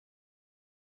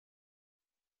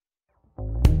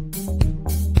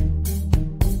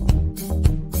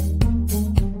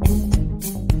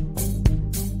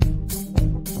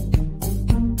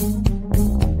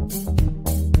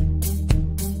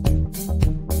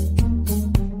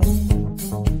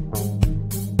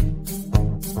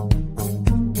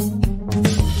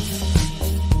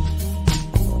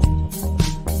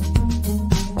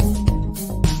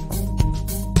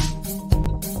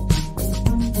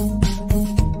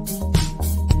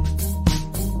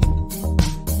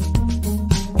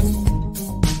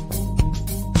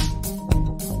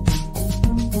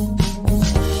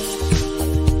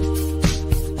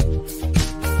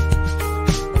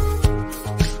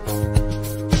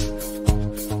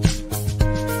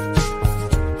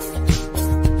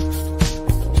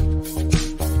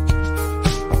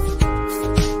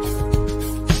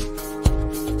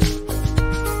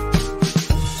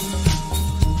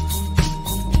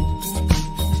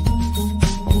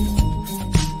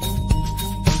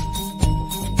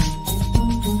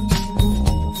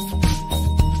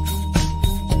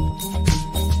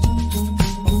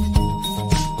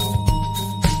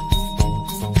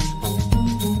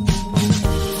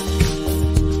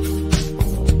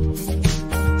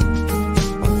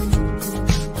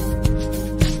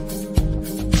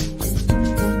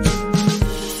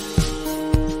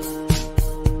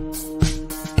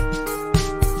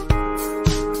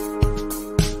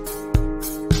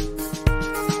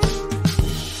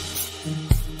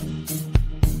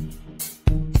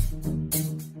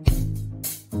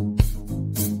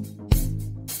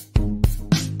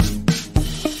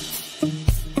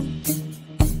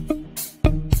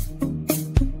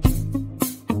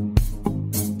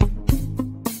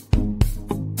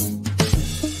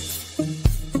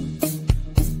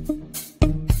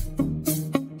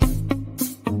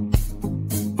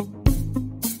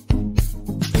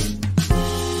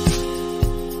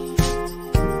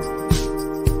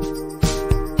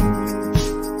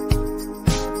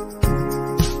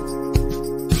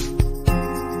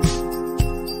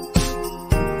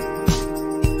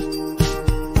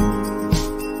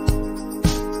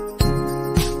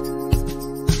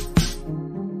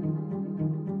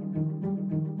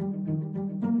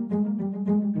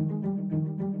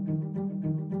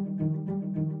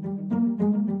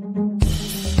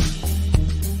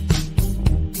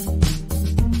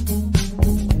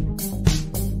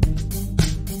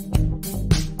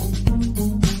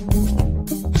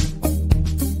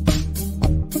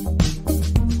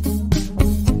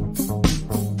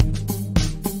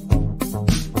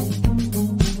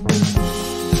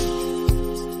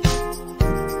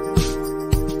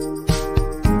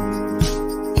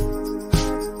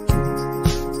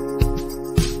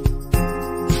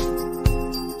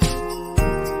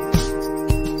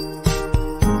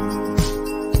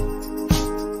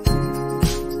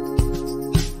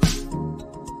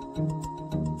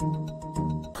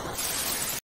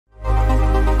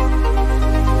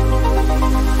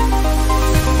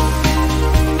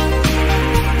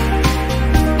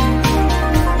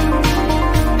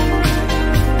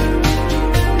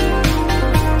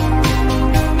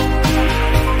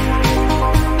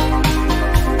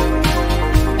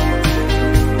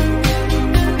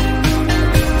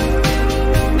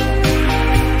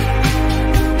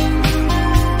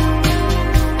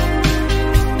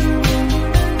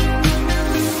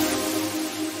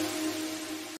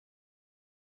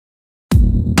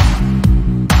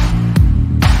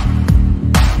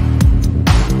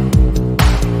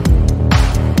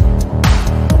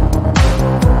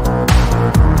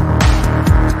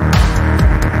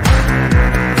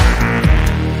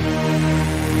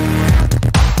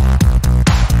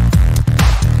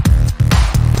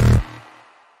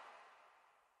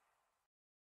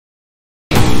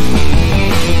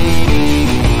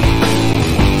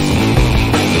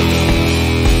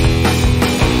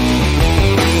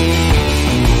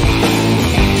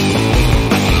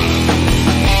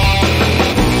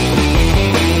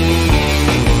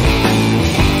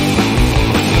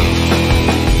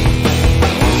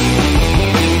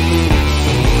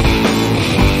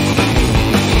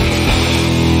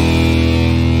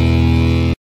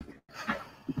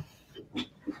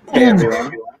Hey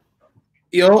everyone,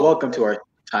 Yo, welcome to our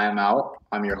Timeout.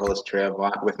 I'm your host Trey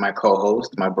Avant with my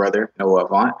co-host, my brother Noah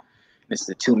Avant. This is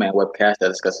a two-man webcast that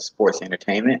discusses sports and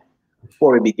entertainment.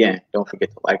 Before we begin, don't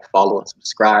forget to like, follow, and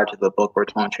subscribe to the Boca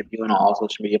Raton Tribune on all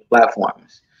social media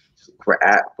platforms. Just look for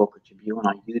at Boca Tribune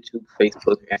on YouTube,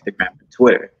 Facebook, Instagram, and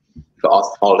Twitter. You can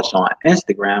also follow the show on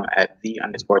Instagram at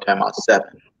 _timeout7.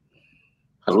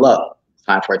 Hello, it's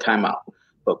time for a timeout.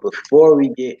 But before we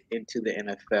get into the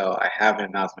NFL, I have an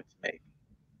announcement to make.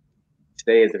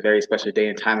 Today is a very special day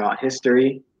in timeout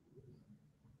history.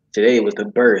 Today was the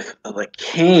birth of a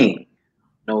king.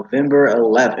 November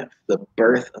 11th, the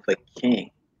birth of a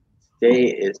king. Today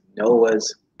is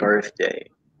Noah's birthday.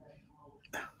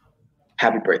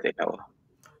 Happy birthday, Noah.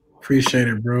 appreciate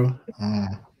it, bro.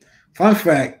 Fun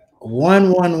fact: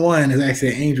 111 is actually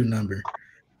an angel number.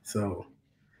 So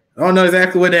I don't know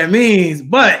exactly what that means,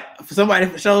 but somebody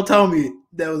for sure told me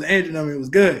that was an angel number. It was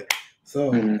good.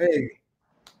 So hey,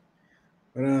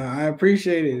 but I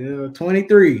appreciate it.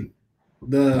 23,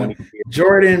 the 23.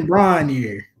 Jordan Braun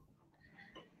year.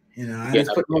 You know, I You're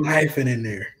just put no hyphen in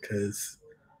there because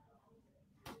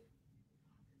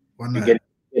why not? getting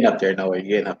up there, Noah. You're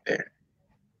getting up there.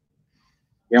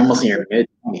 You're almost in your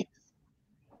mid-20s.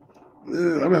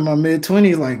 I'm in my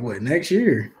mid-20s. Like what? Next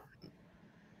year?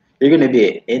 You're going to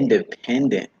be an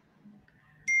independent.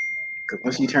 Because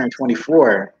once you turn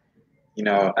 24,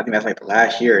 I think that's like the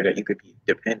last year that you could be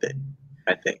dependent,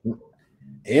 I think.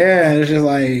 Yeah, it's just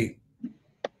like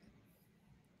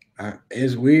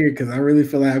it's weird because I really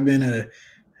feel like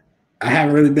I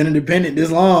haven't really been independent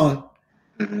this long.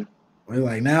 Mm-hmm. But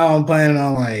like now I'm planning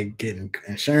on like getting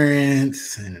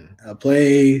insurance and a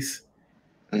place.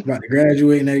 Mm-hmm. About to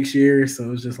graduate next year,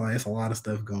 so it's just like it's a lot of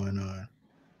stuff going on.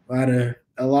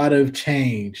 A lot of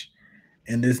change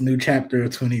in this new chapter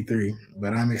of 23,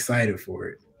 but I'm excited for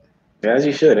it. Yeah, as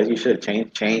you should.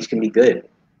 Change can be good.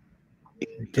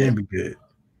 It can be good.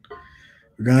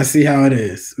 We're gonna see how it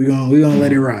is. We're gonna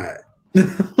let it ride.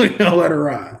 We're gonna let it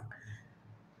ride.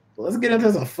 Let's get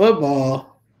into some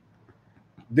football.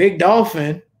 Big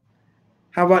Dolphin.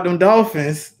 How about them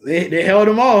Dolphins? They held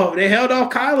them off. They held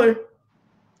off Kyler.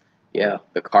 Yeah,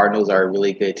 the Cardinals are a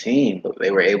really good team, but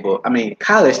they were able. I mean,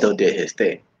 Kyler still did his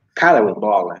thing. Kyler was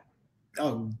balling.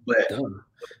 Oh,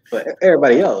 but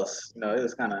everybody else, it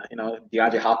was kind of,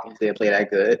 DeAndre Hopkins didn't play that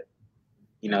good.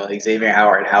 Xavier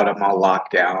Howard held him on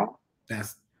lockdown.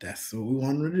 That's what we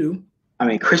wanted to do. I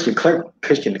mean, Christian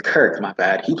Kirk, my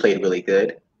bad. He played really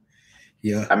good.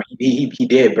 Yeah. I mean, he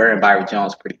did burn Byron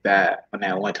Jones pretty bad on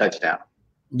that one touchdown.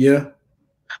 Yeah.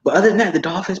 But other than that, the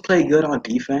Dolphins played good on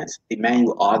defense.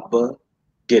 Emmanuel Ogbah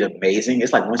did amazing.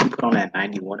 It's like once you put on that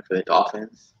 91 for the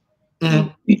Dolphins,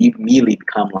 you immediately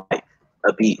become like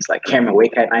a beast. Like Cameron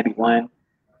Wake had 91.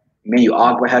 Emmanuel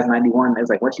Ogbah has 91. It's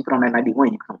like once you put on that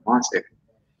 91, you become a monster.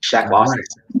 Shaq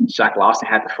Lawson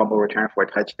had the fumble return for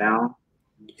a touchdown.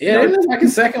 Yeah, isn't it like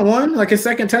his second one? Like his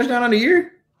second touchdown of the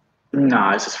year?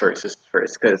 Nah, it's his first.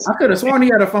 Because I could have sworn he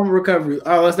had a fumble recovery.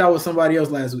 Oh, unless that was somebody else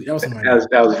last week. That was somebody else.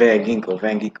 That was Van Ginkel.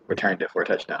 Van Ginkel returned it for a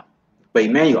touchdown. But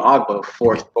Emmanuel Ogbah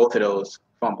forced both of those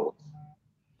fumbles.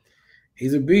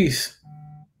 He's a beast.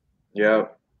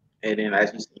 Yep. And then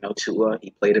as you know, Tua,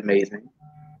 he played amazing.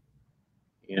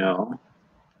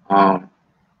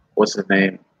 What's his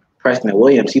name? Preston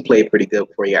Williams, he played pretty good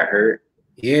before he got hurt.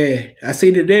 Yeah. I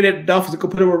see today that the Dolphins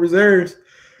could put him on reserves.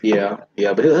 Yeah,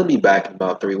 but he'll be back in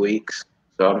about 3 weeks.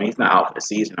 So I mean he's not out for the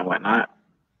season and whatnot.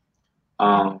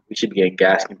 We should be getting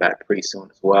Gaskin back pretty soon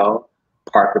as well.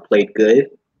 Parker played good,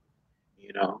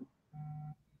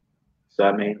 So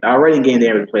I mean, our running game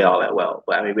didn't really play all that well,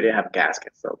 but I mean we didn't have Gaskin,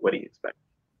 so what do you expect?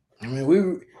 I mean,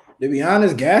 to be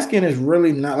honest, Gaskin is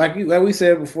really not like we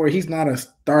said before. He's not a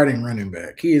starting running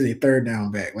back. He is a third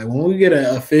down back. Like when we get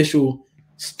an official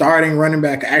starting running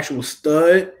back, actual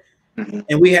stud,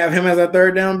 and we have him as a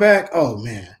third down back, oh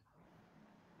man,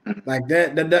 like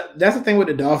that. That's the thing with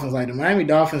the Dolphins. Like the Miami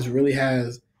Dolphins really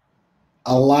has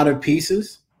a lot of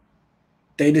pieces.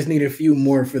 They just need a few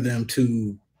more for them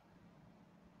to,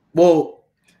 a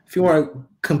few more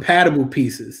compatible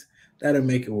pieces that'll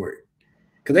make it work.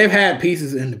 Because they've had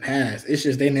pieces in the past. It's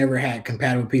just they never had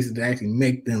compatible pieces to actually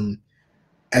make them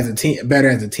as a team better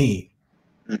as a team.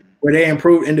 Where they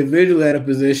improved individually at a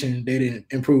position, they didn't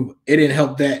improve. It didn't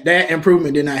help that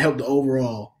improvement did not help the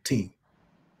overall team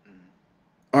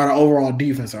or the overall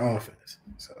defense or offense.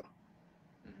 So,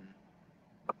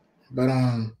 but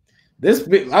I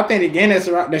think the game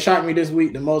that shocked me this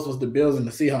week the most was the Bills and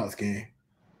the Seahawks game.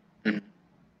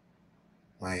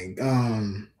 Like,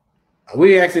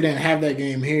 we actually didn't have that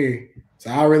game here,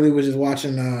 so I really was just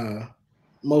watching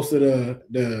most of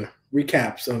the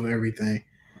recaps of everything.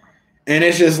 And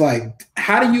it's just like,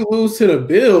 how do you lose to the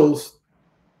Bills?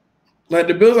 Like,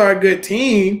 the Bills are a good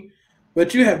team,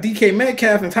 but you have DK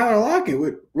Metcalf and Tyler Lockett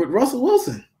with Russell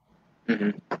Wilson.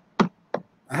 Mm-hmm.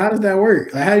 How does that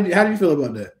work? Like, how do you feel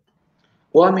about that?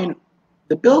 Well, I mean,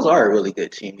 the Bills are a really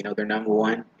good team. You know, they're number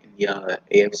one in the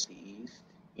AFC East.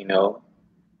 You know,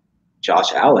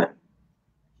 Josh Allen,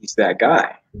 he's that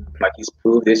guy. Like he's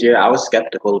proved this year. I was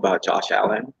skeptical about Josh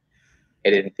Allen,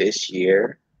 and then this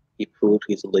year he proved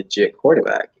he's a legit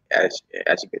quarterback. As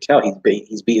you can tell,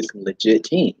 he's beaten some legit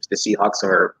teams. The Seahawks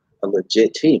are a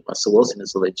legit team. Russell Wilson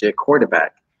is a legit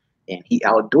quarterback, and he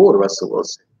outdueled Russell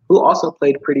Wilson, who also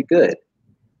played pretty good.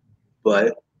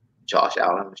 But Josh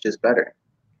Allen was just better.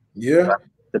 Yeah. But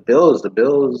the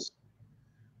Bills.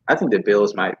 I think the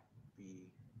Bills might be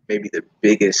maybe the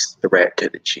biggest threat to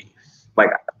the Chiefs.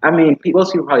 Like, I mean,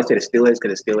 most people probably say the Steelers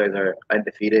because the Steelers are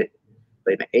undefeated.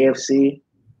 But in the AFC,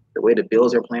 the way the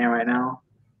Bills are playing right now,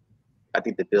 I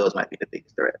think the Bills might be the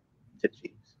biggest threat to the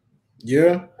Chiefs.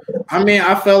 Yeah. I mean,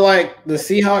 I feel like the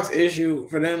Seahawks issue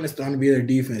for them is starting to be their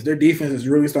defense. Their defense is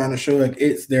really starting to show like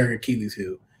it's their Achilles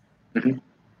heel. Mm-hmm.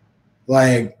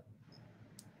 Like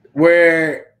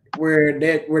where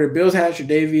the Bills had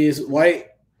Tre'Davious White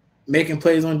making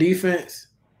plays on defense,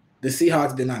 the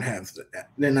Seahawks did not have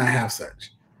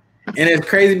such. And it's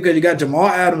crazy because you got Jamal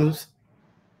Adams,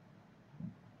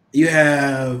 you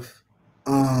have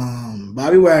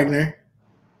Bobby Wagner,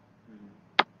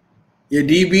 your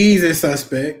DBs is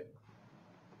suspect,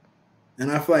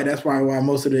 and I feel like that's probably why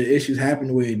most of the issues happened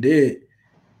the way it did.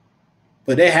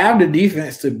 But they have the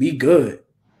defense to be good.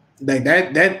 Like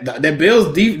that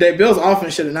Bills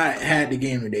offense should have not had the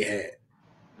game that they had.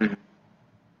 Mm-hmm.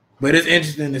 But it's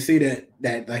interesting to see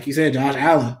that like you said, Josh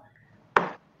Allen,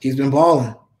 he's been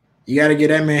balling. You got to give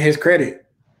that man his credit.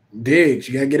 Diggs,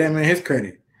 you got to give that man his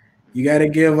credit. You got to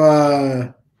give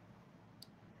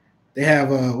they have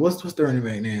what's the running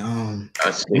back name?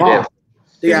 Moss.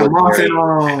 They got Moss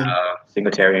and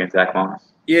Singletary and Zach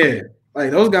Moss. Yeah,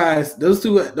 like those guys, those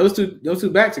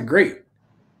two backs are great.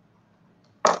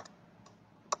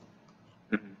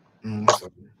 Mm-hmm.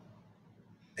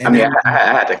 I mean, I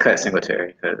had to cut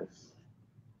Singletary because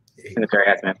Singletary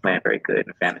hasn't been playing very good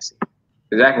in fantasy.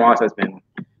 Zach Moss has been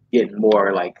getting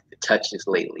more like the touches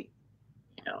lately,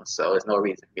 you know. So there's no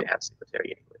reason for you to have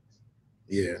Singletary anyways.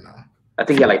 Yeah, no. I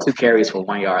think he had like 2 carries for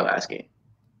 1 yard last game.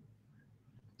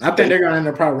 I think they're going to end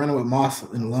up probably running with Moss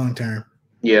in the long term.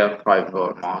 Yeah, probably go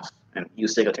with Moss and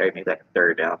use Singletary maybe like a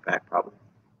third down back probably.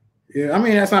 Yeah, I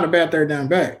mean that's not a bad third down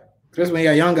back. Especially when you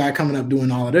got a young guy coming up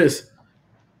doing all of this.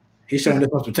 He's showing this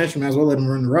much potential. Might as well let him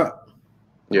run the rock.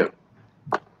 Yeah.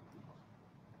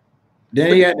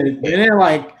 Then you got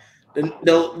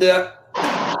the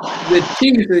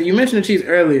Chiefs. You mentioned the Chiefs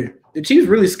earlier. The Chiefs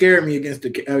really scared me against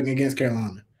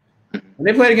Carolina. When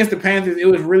they played against the Panthers, it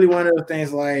was really one of those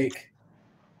things like,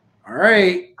 all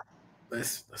right,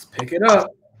 let's pick it up.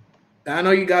 I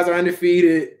know you guys are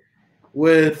undefeated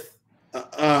with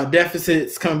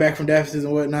deficits, coming back from deficits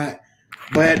and whatnot,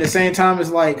 but at the same time, it's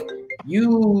like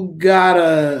you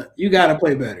gotta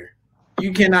play better.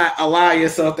 You cannot allow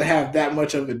yourself to have that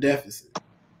much of a deficit.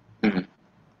 Mm-hmm.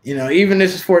 You know, even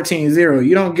if it's 14-0,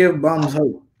 you don't give bums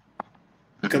hope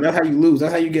because that's how you lose.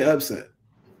 That's how you get upset.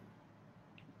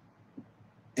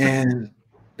 And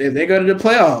if they go to the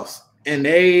playoffs and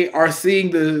they are seeing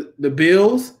the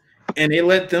Bills and they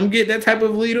let them get that type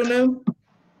of lead on them,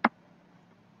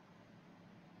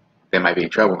 they might be in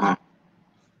trouble, huh?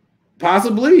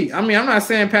 Possibly. I mean, I'm not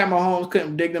saying Pat Mahomes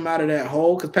couldn't dig them out of that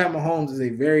hole because Pat Mahomes is a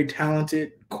very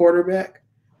talented quarterback.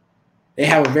 They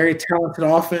have a very talented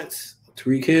offense.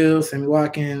 Tyreek Hill, Sammy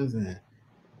Watkins, and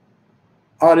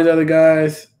all these other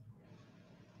guys.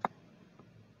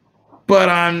 But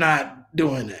I'm not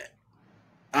doing that.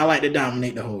 I like to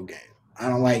dominate the whole game. I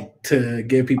don't like to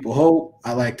give people hope.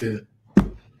 I like to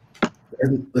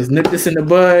let's nip this in the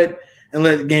bud and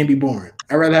let the game be boring.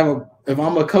 I'd rather have if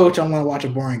I'm a coach, I want to watch a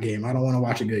boring game. I don't want to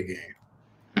watch a good game.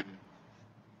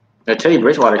 Now, Teddy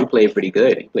Bridgewater, he played pretty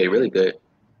good. He played really good.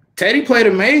 Teddy played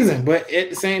amazing, but at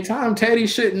the same time, Teddy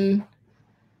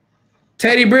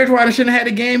Bridgewater shouldn't have had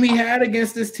the game he had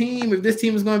against this team if this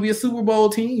team is going to be a Super Bowl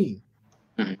team.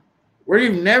 Mm-hmm.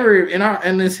 We've never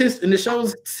in the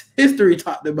show's history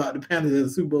talked about the Panthers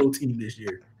as a Super Bowl team this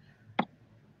year.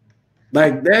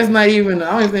 Like that's not even.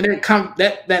 I don't even think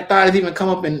that thought has even come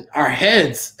up in our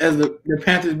heads as the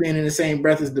Panthers being in the same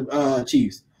breath as the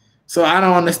Chiefs. So I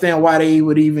don't understand why they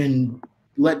would even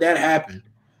let that happen.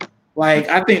 Like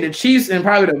I think the Chiefs and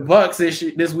probably the Bucks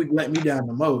this week let me down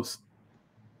the most.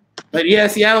 But yeah,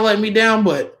 Seattle let me down,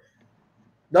 but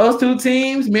Those two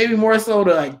teams, maybe more so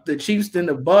the Chiefs than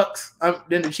the Bucks,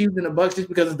 just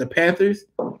because it's the Panthers.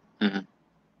 Mm-hmm.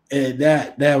 And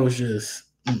that was just.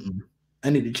 I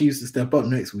need the Chiefs to step up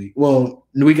next week. Well,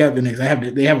 the week after next,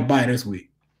 they have a bye this week.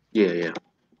 Yeah.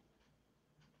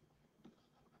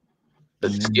 The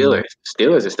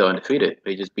Steelers are still undefeated.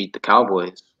 They just beat the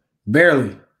Cowboys.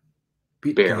 Barely.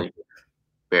 Barely.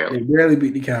 They barely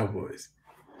beat the Cowboys.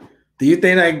 Do you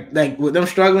think like with them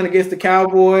struggling against the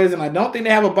Cowboys, and I don't think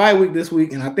they have a bye week this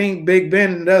week, and I think Big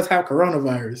Ben does have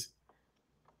coronavirus.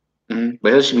 Mm-hmm.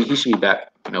 But he should be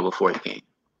back, before the game.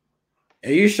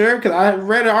 Are you sure? Because I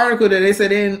read an article that they said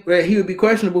that he would be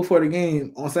questionable for the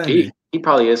game on Sunday. He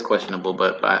probably is questionable,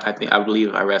 but I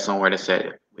believe I read somewhere that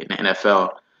said in the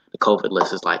NFL the COVID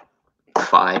list is like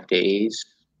 5 days,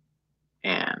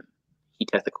 and he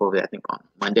tested COVID I think on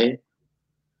Monday,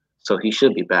 so he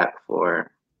should be back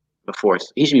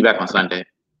he should be back on Sunday.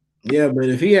 Yeah, but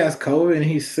if he has COVID and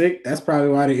he's sick, that's probably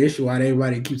why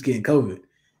everybody keeps getting COVID.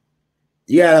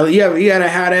 You gotta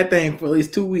have that thing for at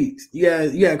least 2 weeks. You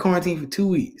gotta quarantine for 2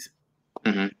 weeks.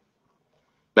 Mm-hmm.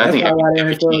 But I think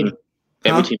every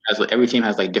team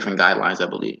has like different guidelines, I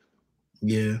believe.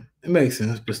 Yeah, it makes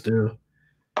sense, but still.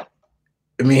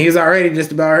 I mean, he's already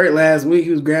just about hurt last week.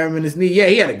 He was grabbing his knee. Yeah,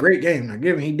 he had a great game. Now,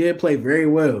 he did play very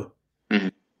well. Mm-hmm.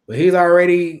 But he's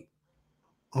already,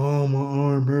 oh, my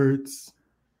arm hurts.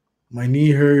 My knee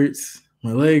hurts.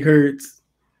 My leg hurts.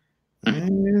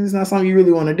 It's not something you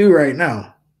really want to do right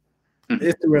now.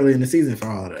 It's too early in the season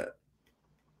for all of that.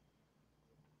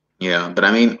 Yeah, but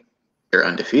I mean, they're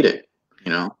undefeated,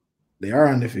 They are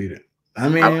undefeated. I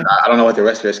mean, I don't know what the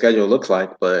rest of their schedule looks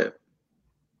like, but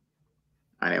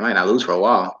they might not lose for a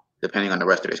while, depending on the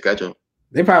rest of their schedule.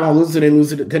 They probably won't lose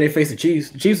till they face the Chiefs.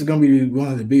 The Chiefs are going to be the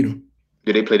ones that beat them.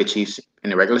 Do they play the Chiefs in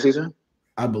the regular season?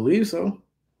 I believe so.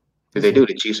 If they do,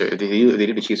 the Chiefs are going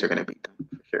to beat them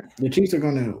for sure. The Chiefs are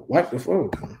going to wipe the floor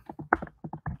with them.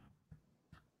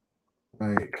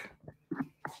 Like,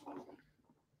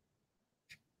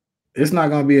 it's not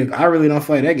going to be. I really don't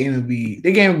feel like that game will be.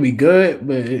 The game will be good,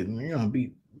 but you're going to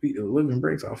beat the living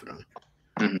breaks off of them.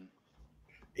 Mm-hmm.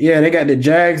 Yeah, they got the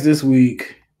Jags this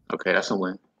week. Okay, that's a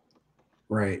win.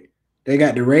 Right. They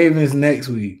got the Ravens next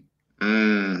week.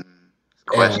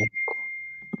 Question.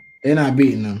 They're not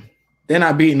beating them. They're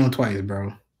not beating them twice,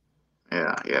 bro.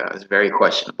 Yeah, it's very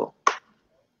questionable.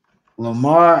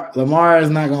 Lamar is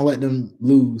not gonna let them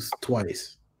lose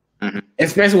twice,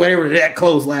 especially when they were that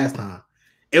close last time.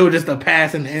 It was just a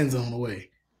pass in the end zone away.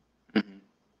 Mm-hmm.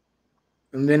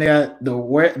 And then they got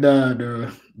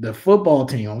the football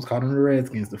team. I was calling them the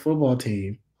Redskins. The football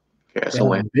team. Yeah, so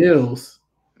win. Bills.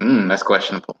 That's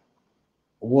questionable.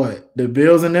 What? The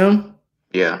Bills and them?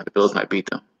 Yeah, the Bills might beat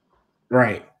them.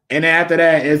 Right. And then after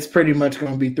that, it's pretty much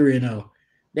going to be 3-0.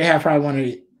 They have probably one of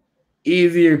the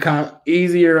easier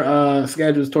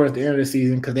schedules towards the end of the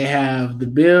season because they have the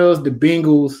Bills, the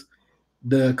Bengals,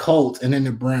 the Colts, and then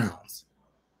the Browns.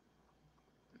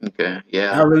 Okay,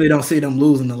 yeah. I really don't see them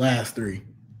losing the last three.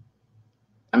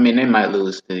 I mean, they might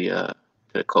lose to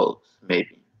the Colts,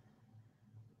 maybe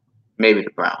the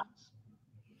Browns,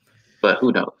 but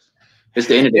who knows? It's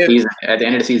the end of the season. At the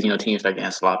end of the season, teams start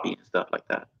getting sloppy and stuff like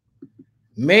that.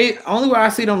 Only way I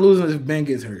see them losing is if Ben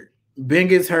gets hurt. Ben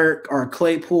gets hurt, or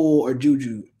Claypool or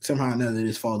Juju somehow or another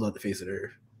just falls off the face of the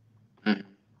earth. Mm-hmm.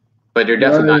 But they're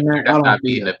definitely not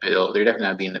beating the Bills. They're definitely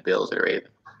not beating the Bills or the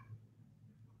Ravens.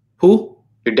 Who?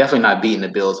 They're definitely not beating the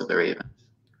Bills or the Ravens.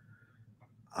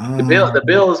 The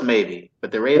Bills maybe,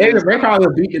 but the Ravens. They probably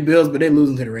will beat the Bills, but they're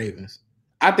losing to the Ravens.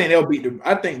 I think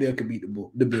they could beat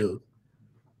the Bills.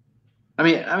 I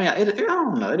mean, I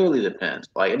don't know. It really depends.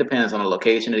 Like, it depends on the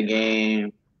location of the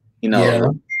game,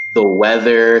 the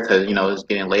weather, because it's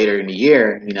getting later in the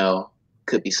year.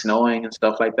 Could be snowing and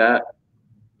stuff like that.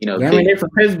 They're from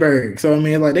Pittsburgh, so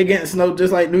like they getting snow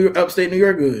just like upstate New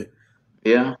York would.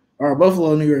 Yeah. Or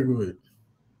Buffalo, New York would.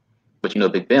 But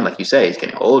Big Ben, like you say, he's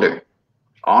getting older.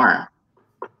 Arm.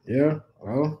 Yeah.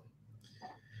 Well,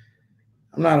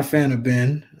 I'm not a fan of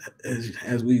Ben,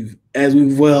 as we've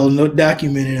well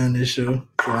documented on this show.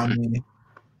 So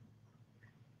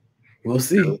we'll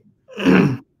see.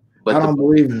 But I don't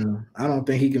believe in him. I don't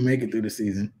think he can make it through the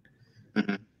season.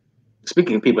 Mm-hmm.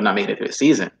 Speaking of people not making it through the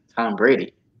season, Tom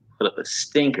Brady put up a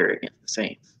stinker against the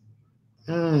Saints.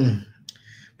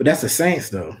 But that's the Saints,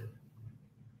 though.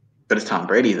 But it's Tom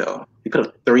Brady, though. He put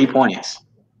up 3 points.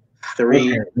 3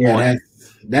 points. Yeah,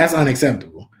 that's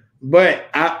unacceptable. But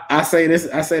I say this.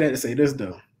 I say that to say this,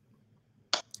 though.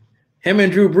 Him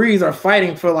and Drew Brees are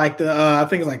fighting for like the I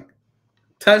think it's like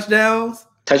touchdowns.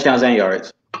 Touchdowns and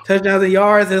yards. Touchdowns and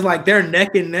yards is like they're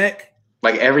neck and neck.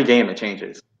 Like every game it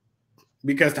changes.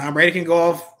 because Tom Brady can go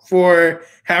off for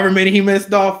however many he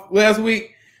missed off last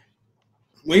week.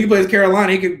 When he plays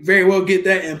Carolina, he could very well get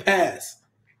that and pass.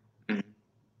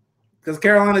 Because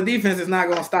Carolina defense is not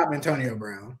going to stop Antonio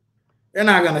Brown. They're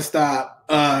not going to stop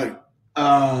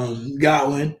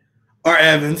Godwin or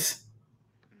Evans.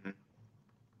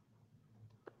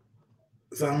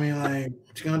 So, I mean, like,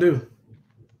 what you going to do?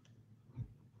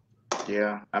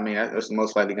 Yeah, I mean, that's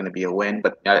most likely going to be a win.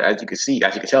 But as you can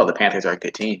tell, the Panthers are a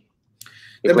good team.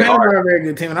 The Panthers are a very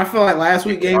good team. And I feel like last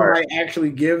week's game might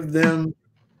actually give them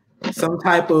some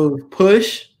type of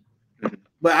push.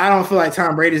 But I don't feel like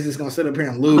Tom Brady's just going to sit up here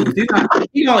and lose.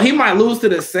 He might lose to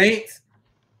the Saints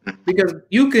because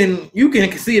you can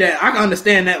see that. I can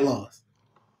understand that loss.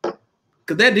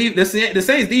 Because the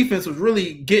Saints defense was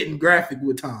really getting graphic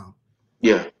with Tom.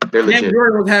 Yeah, they're legit. Cam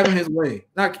Jordan was having his way.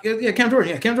 Cam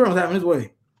Jordan was having his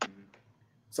way.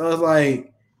 So it's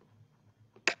like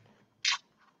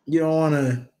you don't want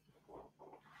to.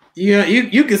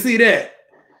 You can see that.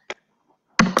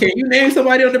 Can you name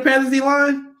somebody on the Panthers D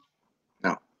line?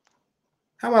 No.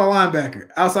 How about a linebacker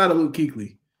outside of Luke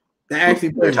Kuechly that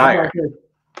actually plays?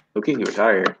 Luke Kuechly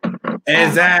retired.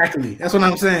 Exactly. That's what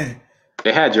I'm saying.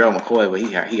 They had Gerald McCoy, but he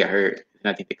got hurt,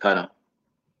 and I think they cut him.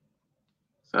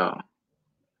 So.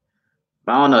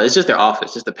 But I don't know. It's just their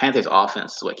offense. Just the Panthers'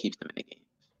 offense is what keeps them in the game.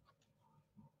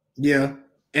 Yeah.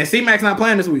 And C-Mac's not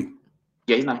playing this week.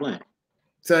 Yeah, he's not playing.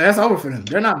 So that's over for them.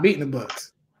 They're not beating the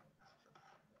Bucks.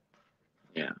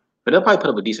 Yeah. But they'll probably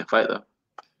put up a decent fight, though.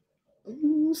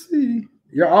 We'll see.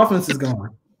 Your offense is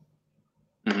gone.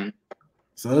 Mm-hmm.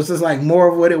 So it's just like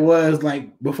more of what it was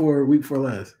like before week 4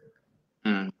 last.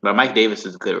 But Mike Davis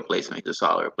is a good replacement. He's a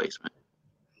solid replacement.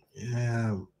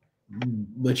 Yeah.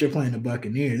 But you're playing the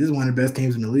Buccaneers. This is one of the best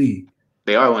teams in the league.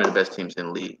 They are one of the best teams in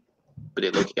the league, but they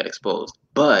low-key got exposed.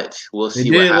 But we'll see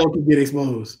what happens. They did get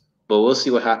exposed. But we'll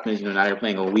see what happens. Now they're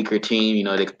playing a weaker team.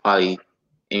 They could probably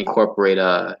incorporate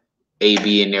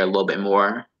AB in there a little bit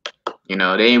more. They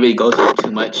didn't really go through it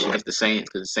too much against the Saints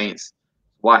because the Saints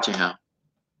watching him.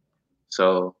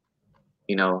 So,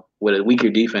 with a weaker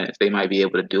defense, they might be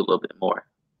able to do a little bit more.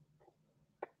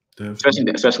 Especially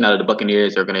now that the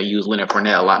Buccaneers are going to use Leonard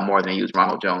Fournette a lot more than they use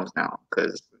Ronald Jones now,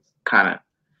 because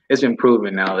it's been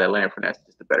proven now that Leonard Fournette is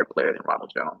just a better player than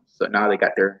Ronald Jones. So now they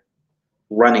got their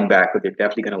running back, but they're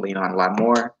definitely going to lean on a lot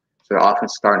more. So their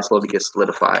offense is starting to slowly get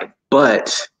solidified.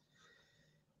 But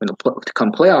when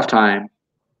come playoff time,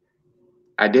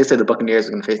 I did say the Buccaneers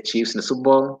are going to face the Chiefs in the Super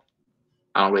Bowl.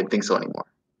 I don't really think so anymore,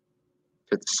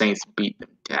 because the Saints beat them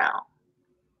down.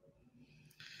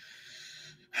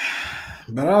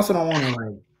 But I also don't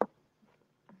want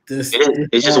to it's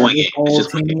just one game. It's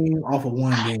just one game off of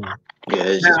one game.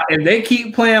 Yeah. If they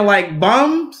keep playing like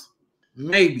bums,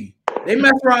 maybe they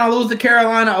mess around and lose to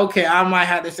Carolina. Okay, I might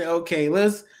have to say, okay,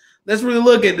 let's really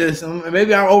look at this, and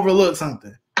maybe I overlook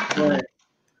something. But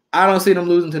I don't see them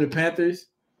losing to the Panthers,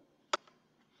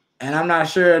 and I'm not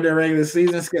sure their regular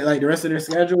season, like the rest of their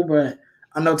schedule. But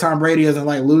I know Tom Brady doesn't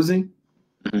like losing.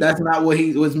 That's not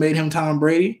what's made him Tom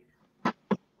Brady.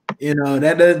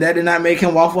 That did not make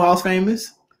him Waffle House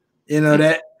famous.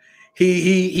 That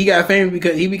he got famous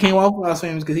because he became Waffle House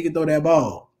famous because he could throw that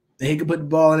ball. And he could put the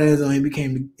ball in the end zone.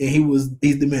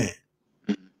 He's the man.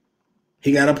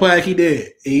 He got to play like he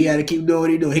did. He had to keep doing what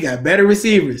he's doing. He got better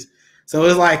receivers. So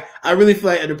it's like I really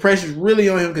feel like the pressure's really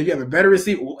on him because you have a better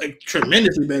receiver, a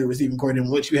tremendously better receiving core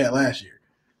than what you had last year.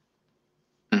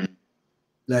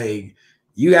 Like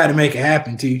you got to make it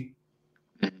happen, T.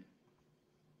 But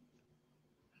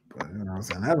you know what I'm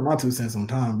saying? That's my 2 cents on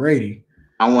Tom Brady.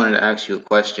 I wanted to ask you a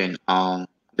question. The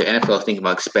NFL is thinking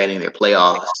about expanding their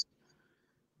playoffs.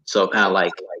 So kind of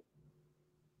like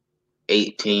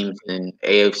 8 teams in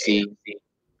AFC,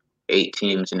 8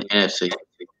 teams in NFC.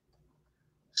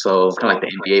 So kind of like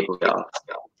the NBA playoffs.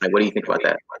 Like, what do you think about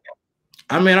that?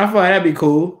 I mean, I feel like that'd be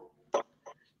cool.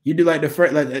 You do like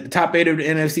the top 8 of the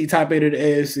NFC, top 8 of the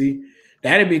AFC.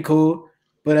 That'd be cool.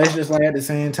 But that's just like at the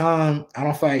same time, I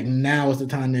don't feel like now is the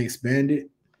time to expand it.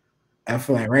 I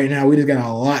feel like right now we just got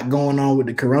a lot going on with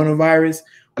the coronavirus.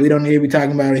 We don't need to be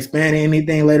talking about expanding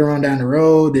anything later on down the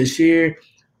road this year.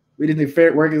 We just need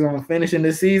to work on finishing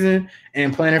this season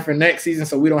and planning for next season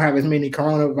so we don't have as many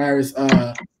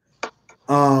coronavirus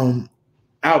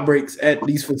outbreaks at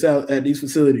these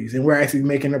facilities, and we're actually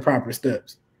making the proper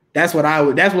steps. That's what I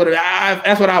would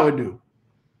do.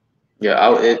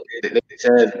 Yeah, they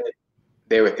said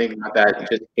they were thinking about that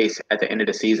just in case at the end of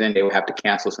the season they would have to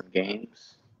cancel some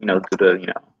games,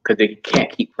 because they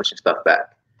can't keep pushing stuff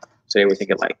back. So they were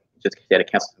thinking like just they had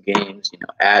to cancel some games,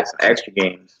 add some extra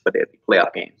games, but they'd be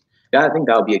playoff games. Yeah, I think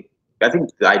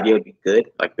the idea would be good,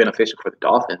 like beneficial for the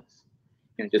Dolphins,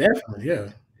 Definitely, yeah.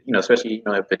 Especially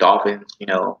if the Dolphins,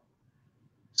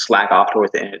 slack off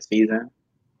towards the end of the season,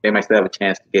 they might still have a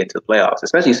chance to get into the playoffs.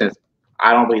 Especially since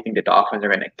I don't really think the Dolphins are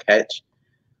going to catch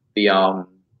the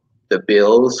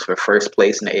Bills for first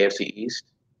place in the AFC East.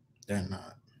 They're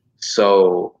not.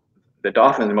 So the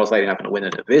Dolphins are most likely not going to win the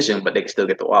division, but they can still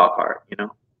get the wild card.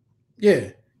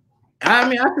 Yeah. I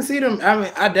mean, I can see them. I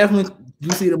mean, I definitely do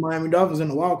see the Miami Dolphins in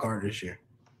the wild card this year.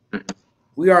 Mm-hmm.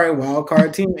 We are a wild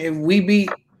card team. If we beat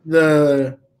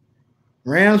the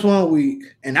Rams 1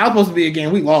 week, and that was supposed to be a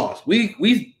game we lost. We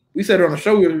said on the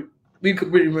show we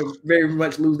could very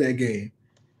much lose that game.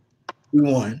 We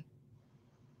won.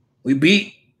 We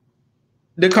beat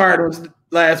the Cardinals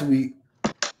last week.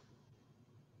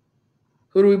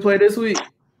 Who do we play this week?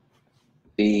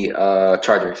 The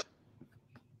Chargers.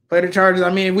 Play the Chargers. I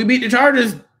mean, if we beat the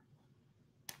Chargers,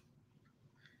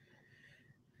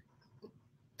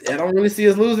 I don't really see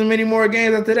us losing many more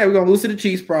games after that. We're gonna lose to the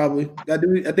Chiefs probably. I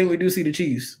think we do see the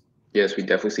Chiefs. Yes, we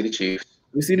definitely see the Chiefs.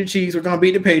 We see the Chiefs. We're gonna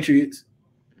beat the Patriots.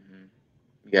 Mm-hmm.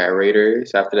 We got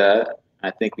Raiders after that.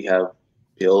 I think we have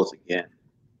Bills again.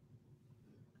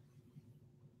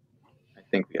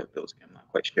 I'm not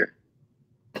quite sure.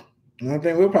 I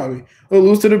think we'll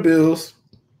lose to the Bills.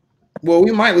 Well,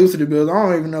 we might lose to the Bills. I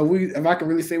don't even know if I can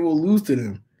really say we'll lose to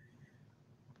them.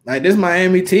 Like, this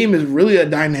Miami team is really a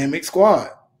dynamic squad.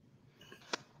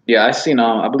 Yeah, I seen.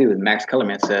 I believe it was Max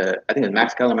Kellerman said. I think it was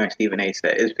Max Kellerman and Stephen A.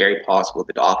 said it's very possible that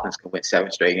the Dolphins can win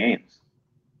 7 straight games.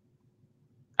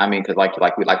 I mean, because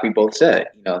like we both said,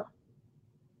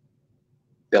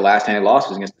 their last time they lost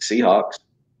was against the Seahawks,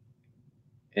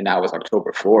 and that was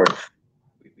October 4th.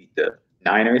 We beat the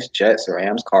Niners, Jets,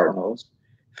 Rams, Cardinals,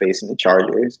 facing the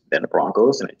Chargers, then the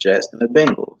Broncos, and the Jets, and the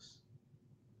Bengals.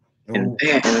 And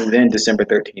then December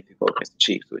 13th, we go against the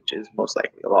Chiefs, which is most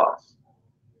likely a loss.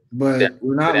 But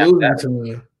we're not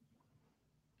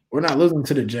losing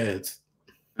to the Jets.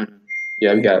 Mm-hmm.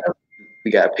 Yeah, we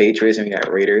got Patriots and we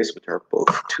got Raiders, which are both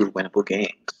 2 winnable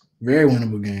games. Very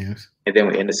winnable games. And then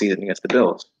we end the season against the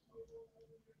Bills.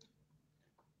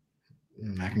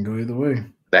 That can go either way.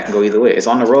 It's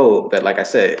on the road, but like I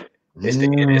said, it's the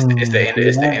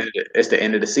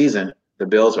end of the season. The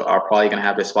Bills are probably going to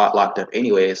have their spot locked up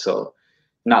anyway, so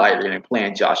not like they're going to be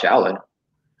playing Josh Allen.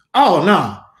 Oh,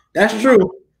 no. That's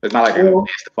true. It's not like they're going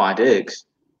to play Stephon Diggs.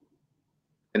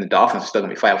 And the Dolphins are still going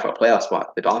to be fighting for a playoff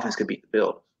spot. The Dolphins could beat the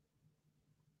Bills.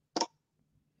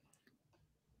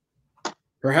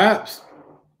 Perhaps.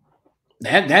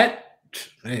 That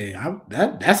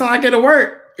sounds like it'll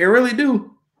work. It really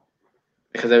do.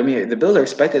 Because, I mean, the Bills are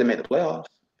expected to make the playoffs.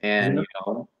 And,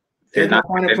 there's no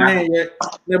point in playing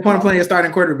your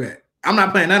starting quarterback. I'm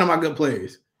not playing none of my good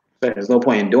players. There's no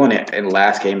point in doing it in the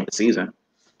last game of the season.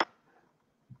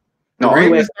 No,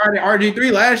 Ravens started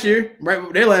RG3 last year,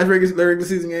 right? Their last regular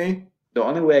season game. The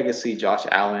only way I can see Josh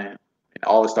Allen and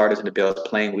all the starters in the Bills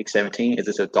playing Week 17 is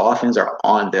if the Dolphins are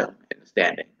on them in the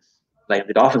standings. Like, if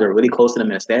the Dolphins are really close to them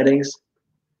in the standings,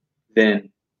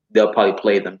 then they'll probably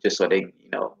play them just so they,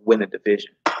 win the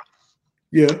division.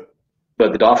 Yeah.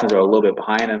 But the Dolphins are a little bit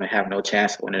behind them and have no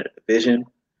chance of winning the division,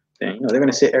 then, they're going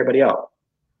to sit everybody out.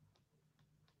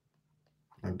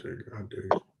 I dig.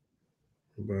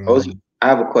 But, I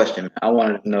have a question. I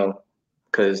wanted to know,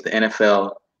 because the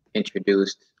NFL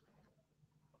introduced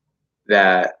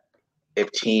that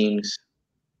if teams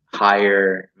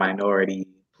hire minority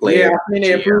players,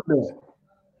 they approved that.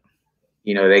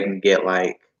 They can get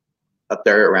like a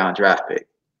 3rd round draft pick.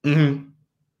 Mm-hmm.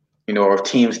 Or if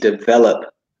teams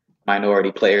develop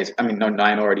minority players,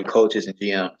 minority coaches and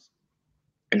GMs,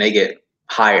 and they get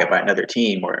hired by another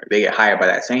team or they get hired by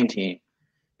that same team,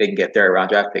 they can get 3rd round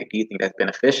draft pick. Do you think that's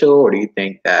beneficial, or do you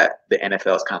think that the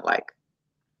NFL is kind of like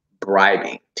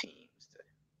bribing teams,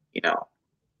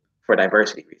 for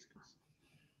diversity reasons?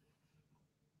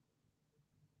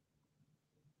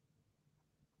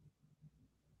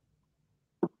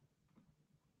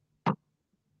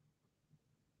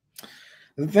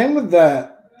 The thing with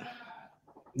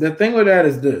that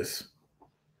is this.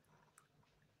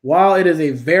 While it is a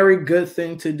very good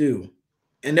thing to do,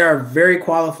 and there are very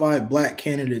qualified Black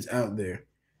candidates out there,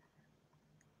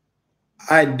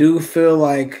 I do feel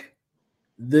like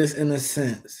this, in a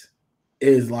sense,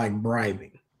 is like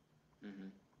bribing. Mm-hmm.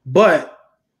 But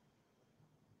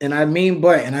this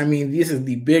is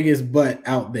the biggest but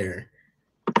out there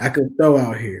I could throw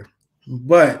out here.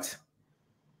 But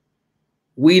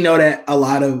we know that a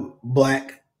lot of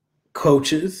Black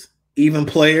coaches, even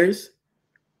players,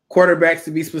 quarterbacks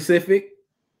to be specific,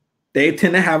 they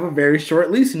tend to have a very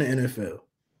short leash in the NFL.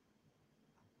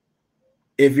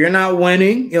 If you're not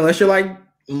winning, unless you're like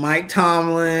Mike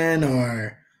Tomlin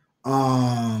or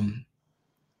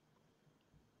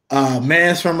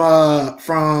man's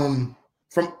from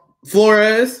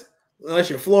Flores. Unless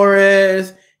you're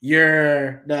Flores,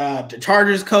 you're the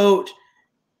Chargers coach.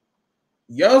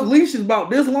 Your leash is about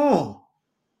this long.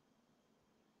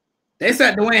 They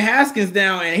sat Dwayne Haskins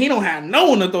down, and he don't have no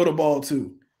one to throw the ball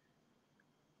to.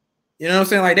 You know what I'm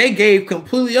saying? Like, they gave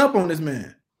completely up on this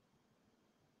man.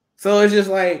 So it's just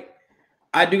like,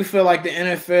 I do feel like the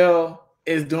NFL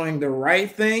is doing the right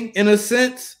thing in a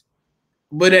sense,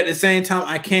 but at the same time,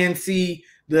 I can see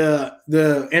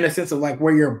the in a sense of like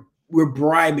where we're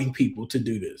bribing people to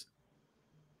do this.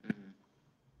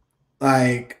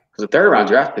 Like, the third round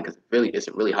draft pick is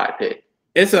a really high pick.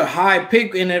 It's a high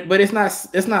pick in it, but it's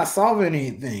not solving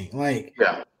anything. Like,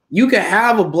 yeah, you could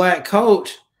have a black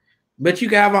coach, but you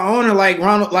can have an owner like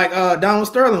Donald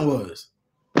Sterling was.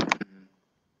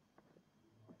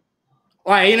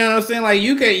 Like, you know what I'm saying? Like,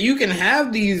 you can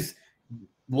have these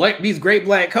great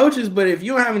black coaches, but if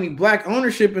you don't have any black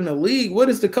ownership in the league, what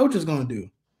is the coaches going to do?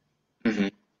 Mm-hmm.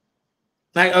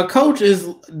 Like, a coach is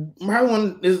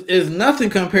nothing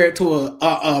compared to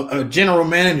a general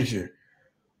manager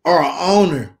or an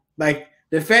owner. Like,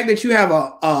 the fact that you have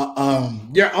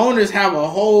your owners have a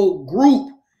whole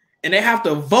group and they have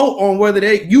to vote on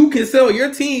whether you can sell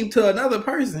your team to another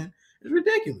person is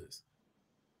ridiculous.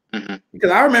 Mm-hmm.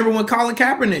 Because I remember when Colin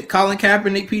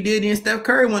Kaepernick, P. Diddy, and Steph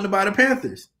Curry wanted to buy the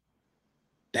Panthers.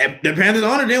 The Panthers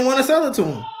owner didn't want to sell it to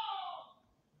him.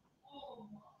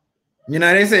 You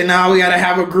know, they say, no, we got to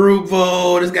have a group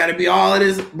vote. It's got to be all of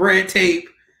this red tape.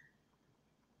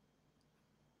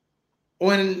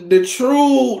 When the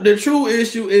true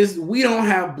issue is we don't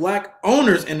have black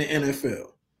owners in the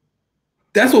NFL.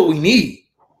 That's what we need.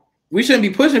 We shouldn't be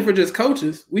pushing for just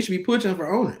coaches. We should be pushing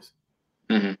for owners.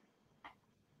 Mm-hmm.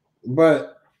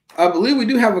 But I believe we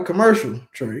do have a commercial,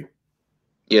 Trey.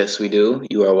 Yes, we do.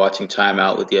 You are watching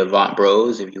Timeout with the Avant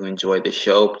Bros. If you enjoyed the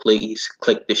show, please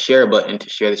click the share button to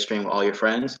share the stream with all your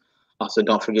friends. Also,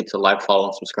 don't forget to like, follow,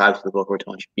 and subscribe to the Boca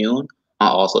Raton Tribune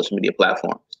on all social media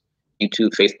platforms. YouTube,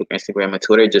 Facebook, Instagram, and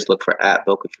Twitter. Just look for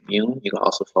 @Boca Tribune. You can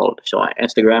also follow the show on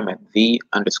Instagram at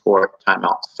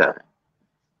 @the_timeout7.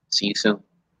 See you soon.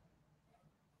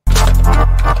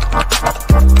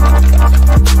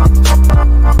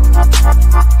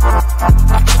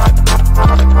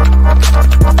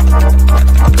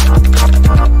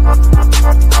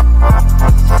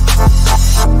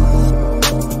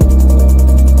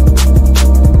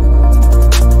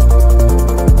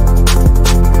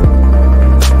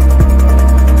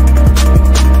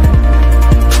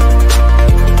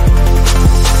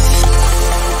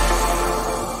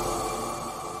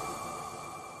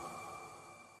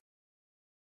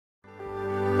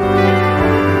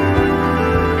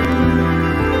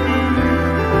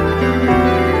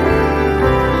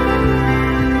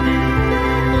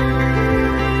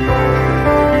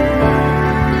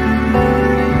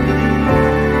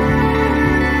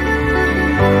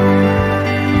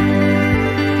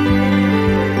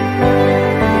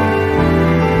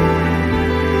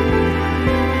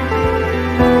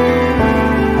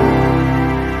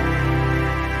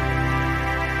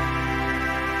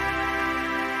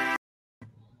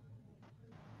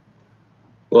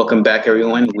 Welcome back,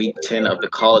 everyone. Week 10 of the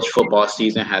college football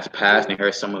season has passed, and here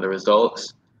are some of the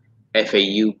results.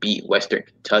 FAU beat Western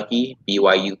Kentucky.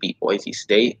 BYU beat Boise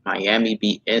State. Miami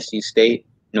beat NC State.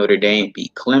 Notre Dame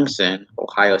beat Clemson.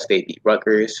 Ohio State beat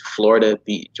Rutgers. Florida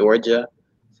beat Georgia.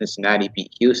 Cincinnati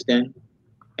beat Houston.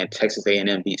 And Texas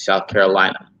A&M beat South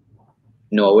Carolina.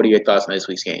 Noah, what are your thoughts on this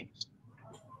week's games?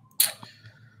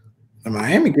 The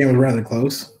Miami game was rather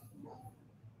close.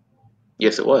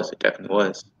 Yes, it was. It definitely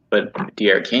was. But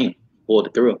De'Aaron King pulled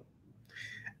it through.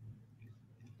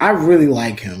 I really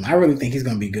like him. I really think he's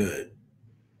going to be good.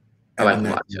 I like him a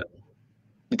lot too.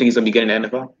 You think he's going to be good in the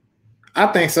NFL? I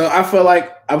think so. I feel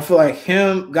like guys like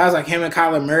him and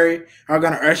Kyler Murray are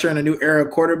going to usher in a new era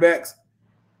of quarterbacks.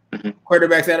 Mm-hmm.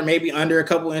 Quarterbacks that are maybe under a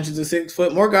couple inches of 6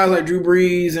 foot. More guys like Drew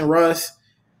Brees and Russ.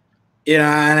 You know,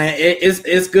 and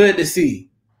it's good to see.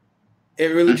 It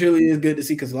really, truly is good to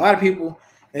see because a lot of people,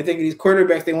 they think of these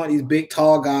quarterbacks, they want these big,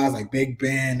 tall guys like Big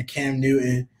Ben, Cam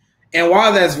Newton. And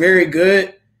while that's very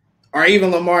good, or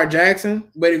even Lamar Jackson,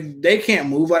 but if they can't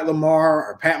move like Lamar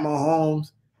or Pat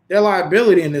Mahomes, they're a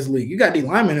liability in this league. You got these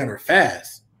linemen that are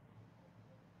fast.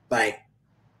 Like,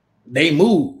 they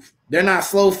move. They're not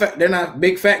slow, they're not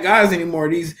big, fat guys anymore.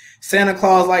 These Santa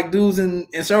Claus-like dudes in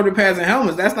shoulder pads and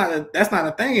helmets, that's not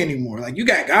a thing anymore. Like, you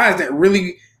got guys that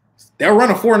really, they'll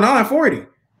run a 4.9 40.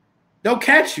 They'll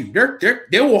catch you.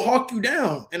 They will hawk you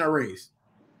down in a race.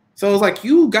 So it's like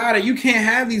you can't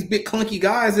have these big clunky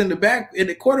guys in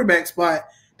the quarterback spot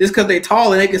just because they're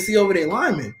tall and they can see over their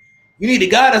linemen. You need a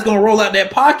guy that's gonna roll out that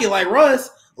pocket like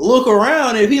Russ, look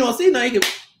around, and if he don't see nothing,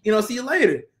 he can, see you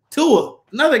later. Tua,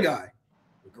 another guy.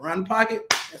 Look around the pocket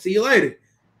and see you later.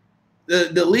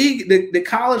 The league, the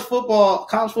college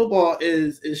football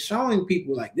is showing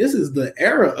people like this is the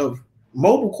era of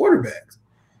mobile quarterbacks.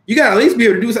 You gotta at least be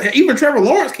able to do something. Even Trevor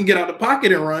Lawrence can get out the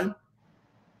pocket and run.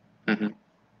 Mm-hmm.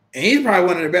 And he's probably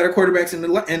one of the better quarterbacks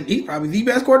and he's probably the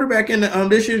best quarterback in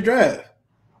this year's draft.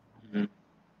 Mm-hmm.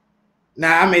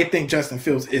 Now, I may think Justin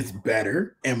Fields is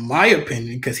better, in my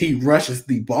opinion, because he rushes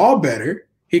the ball better.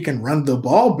 He can run the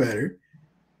ball better.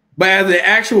 But as an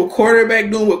actual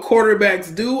quarterback doing what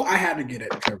quarterbacks do, I had to get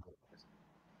at Trevor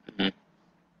Lawrence.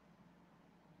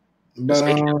 Mm-hmm. But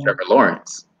speaking of Trevor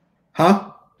Lawrence.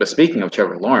 Huh? But speaking of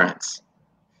Trevor Lawrence,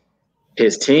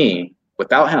 his team,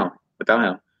 without him,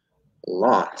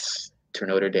 lost to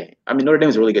Notre Dame. I mean, Notre Dame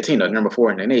is a really good team, though, number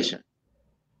 4 in the nation.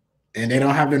 And they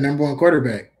don't have their number 1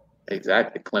 quarterback.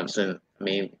 Exactly. Clemson. I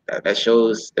mean, that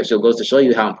goes to show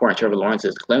you how important Trevor Lawrence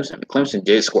is to Clemson. I mean, Clemson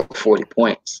did score 40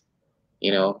 points,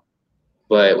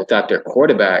 but without their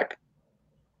quarterback,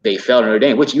 they fell to Notre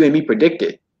Dame, which you and me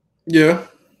predicted. Yeah.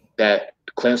 That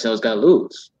Clemson was going to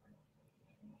lose.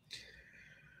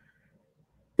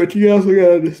 But you also got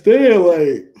to understand,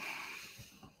 like,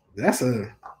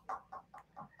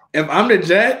 if I'm the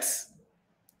Jets,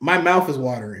 my mouth is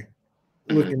watering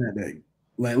looking at that.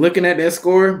 Like, looking at that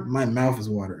score, my mouth is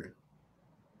watering.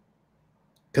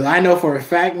 Because I know for a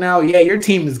fact now, yeah, your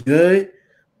team is good,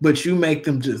 but you make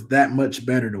them just that much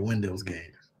better to win those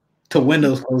games, to win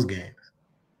those close games.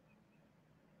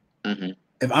 Mm-hmm.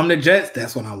 If I'm the Jets,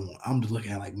 that's what I want. I'm just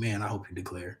looking at like, man, I hope you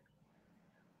declare.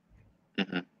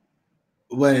 Mm-hmm.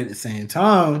 But at the same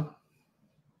time,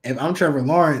 if I'm Trevor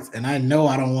Lawrence and I know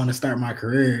I don't want to start my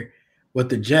career with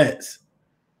the Jets,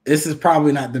 this is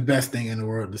probably not the best thing in the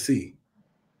world to see.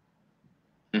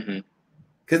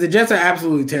 Because the Jets are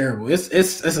absolutely terrible.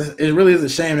 It really is a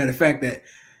shame that the fact that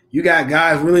you got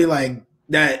guys really like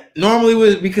that normally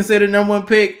would be considered number 1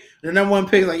 pick. The number 1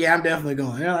 pick is like, yeah, I'm definitely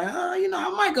going. They're like, I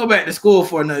might go back to school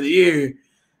for another year.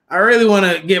 I really want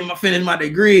to finish my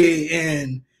degree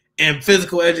in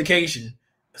physical education.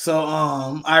 So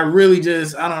I really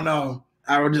I don't know.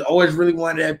 I just always really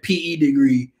wanted that PE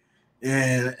degree,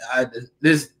 and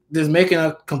this making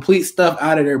a complete stuff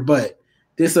out of their butt.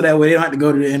 This so that way they don't have to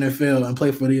go to the NFL and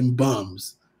play for them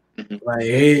bums. Mm-hmm. Like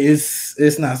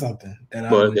it's not something that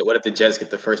what if the Jets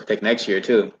get the first pick next year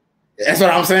too? That's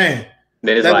what I'm saying.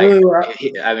 Then it's like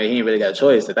he ain't really got a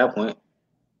choice at that point.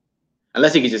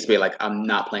 Unless he could just be like, I'm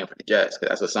not playing for the Jets, because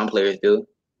that's what some players do.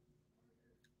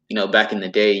 Back in the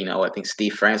day, I think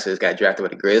Steve Francis got drafted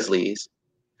with the Grizzlies,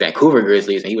 Vancouver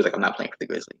Grizzlies, and he was like, I'm not playing for the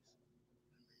Grizzlies.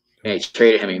 And they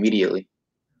traded him immediately.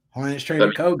 Hornets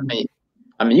traded Kobe.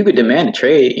 I mean, you could demand a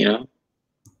trade,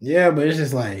 Yeah, but it's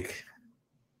just like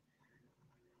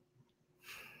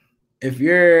if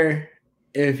you're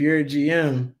a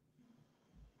GM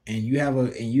and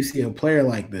you see a player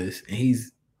like this and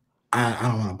he's I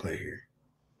don't want to play here.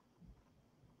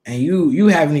 And you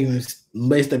haven't even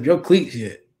laced up your cleats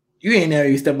yet. You ain't never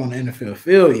even stepped on the NFL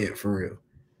field yet, for real.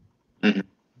 Mm-hmm.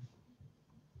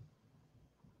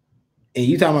 And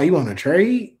you talking about you want to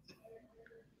trade?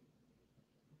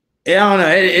 I don't know.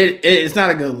 It's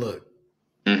not a good look.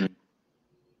 Mm-hmm.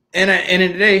 And at the end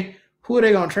of the day, who are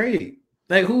they gonna trade?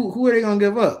 Like who are they gonna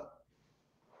give up?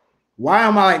 Why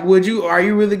am I like? Are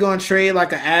you really gonna trade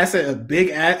like an asset, a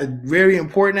very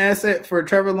important asset for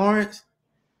Trevor Lawrence?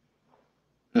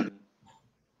 Mm-hmm.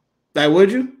 Like,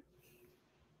 would you?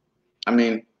 I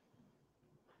mean,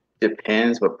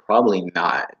 depends, but probably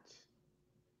not.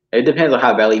 It depends on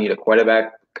how badly you need a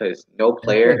quarterback, because no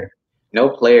player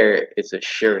is a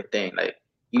sure thing. Like,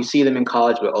 you see them in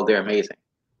college, but they're amazing.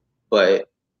 But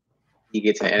you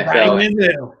get to the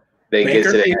NFL, they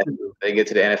get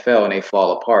to the NFL and they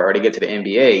fall apart, or they get to the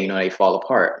NBA, they fall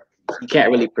apart. You can't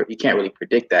really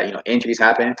predict that. Injuries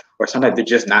happen, or sometimes they're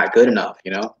just not good enough.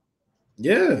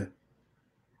 Yeah.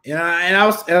 And I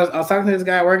was talking to this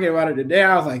guy working about it today.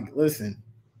 I was like, listen,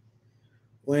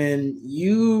 when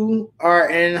you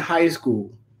are in high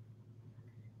school,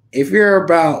 if you're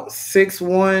about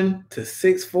 6'1" to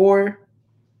 6'4",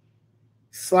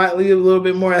 slightly a little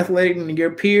bit more athletic than your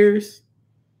peers,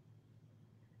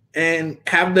 and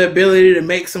have the ability to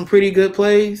make some pretty good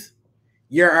plays,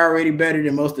 you're already better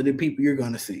than most of the people you're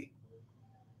going to see.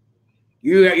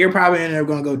 You're probably ended up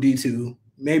going to go D2,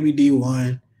 maybe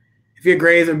D1. If your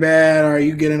grades are bad or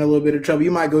you get in a little bit of trouble,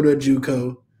 you might go to a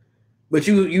JUCO. But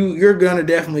you're going to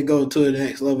definitely go to the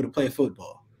next level to play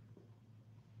football.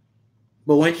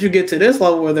 But once you get to this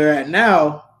level where they're at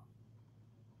now,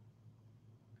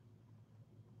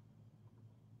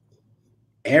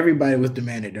 everybody was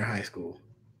demanded their high school.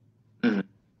 Mm-hmm.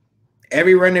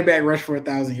 Every running back rushed for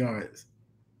 1,000 yards.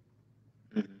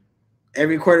 Mm-hmm.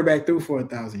 Every quarterback threw for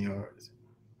 1,000 yards.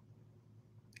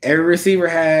 Every receiver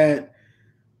had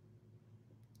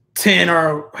 10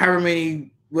 or however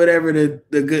many, whatever a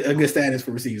good status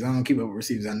for receivers. I don't keep up with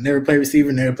receivers. I never play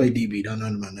receiver, never play DB. Don't know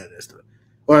about none of that stuff.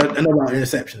 Or I know about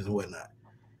interceptions and whatnot.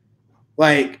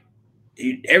 Like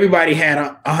everybody had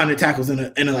 100 tackles in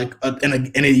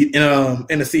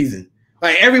a season.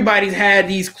 Like everybody's had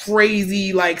these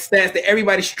crazy like stats that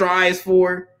everybody strives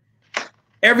for.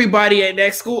 Everybody at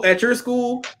that school, at your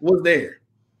school, was there.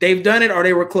 They've done it or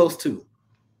they were close to.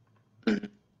 Mm-hmm.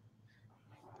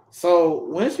 So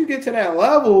once you get to that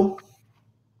level,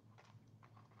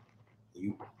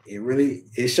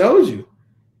 it shows you.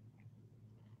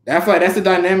 I feel like that's the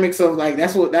dynamics of like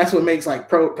that's what makes like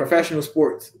professional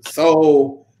sports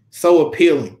so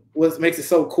appealing. What makes it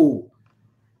so cool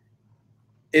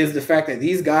is the fact that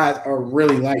these guys are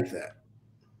really like that.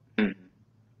 Mm-hmm.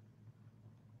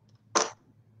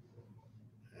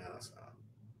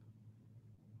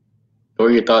 What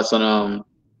are your thoughts on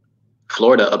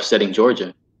Florida upsetting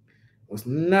Georgia? Was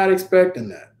not expecting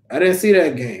that. I didn't see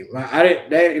that game. I didn't.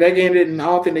 That game didn't. I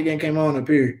don't think the game came on up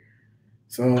here.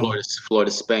 So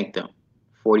Florida spanked them,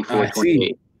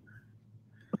 44-28.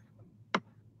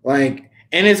 Like,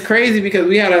 and it's crazy because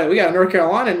we got a North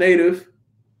Carolina native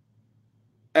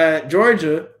at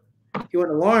Georgia. He went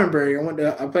to Laurinburg. I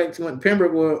went to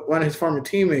Pembroke with one of his former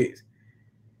teammates.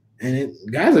 And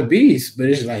guy's a beast, but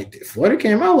it's like Florida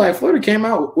came out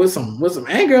with some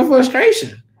anger and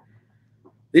frustration.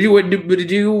 Did you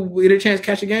get a chance to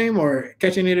catch a game or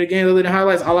catch any of the games other than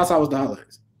highlights? All I saw was the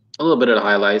highlights. A little bit of the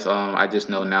highlights. I just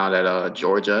know now that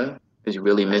Georgia is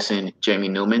really missing Jamie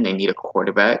Newman. They need a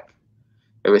quarterback.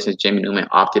 Ever since Jamie Newman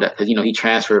opted out, because he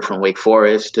transferred from Wake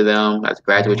Forest to them as a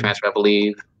graduate transfer, I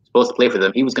believe. Supposed to play for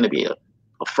them. He was going to be a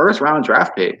first-round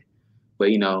draft pick. But,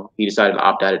 he decided to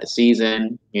opt out of the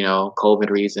season, COVID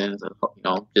reasons,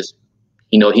 just,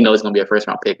 he knows it's going to be a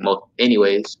first-round pick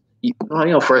anyways.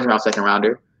 First round, second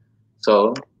rounder.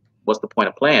 So what's the point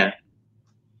of playing?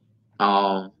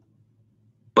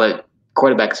 But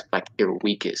quarterback's like their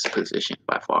weakest position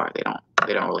by far. They don't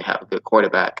really have a good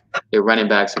quarterback. Their running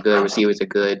backs are good, receivers are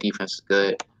good, defense is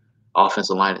good,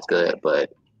 offensive line is good.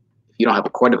 But if you don't have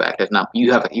a quarterback,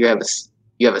 you have a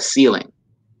ceiling.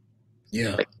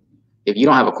 Yeah. Like, if you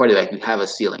don't have a quarterback, you have a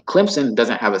ceiling. Clemson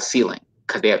doesn't have a ceiling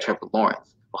because they have Trevor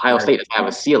Lawrence. Ohio State doesn't have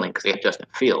a ceiling because they have Justin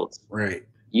Fields. Right.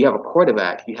 You have a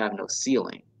quarterback, you have no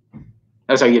ceiling.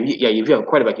 I'm sorry, if you have a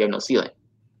quarterback, you have no ceiling.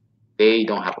 They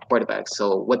don't have a quarterback,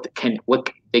 so what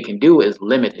they can do is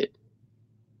limited.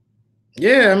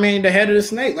 Yeah, I mean the head of the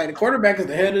snake. Like the quarterback is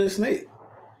the head of the snake.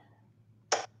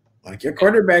 Like your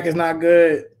quarterback is not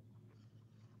good.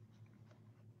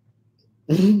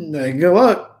 Like, good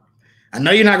luck. I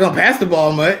know you're not gonna pass the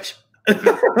ball much. That's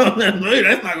not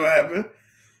gonna happen.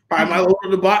 Probably might load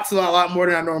the box a lot more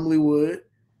than I normally would.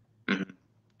 Mm-hmm.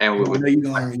 And I know you're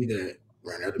gonna either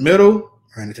run at the middle,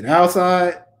 run it to the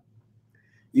outside.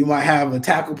 You might have a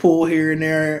tackle pull here and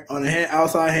there on an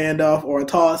outside handoff or a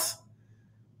toss.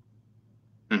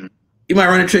 Mm-hmm. You might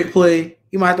run a trick play.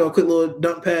 You might throw a quick little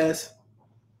dump pass.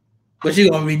 But you're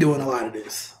gonna be doing a lot of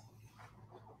this.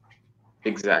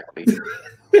 Exactly.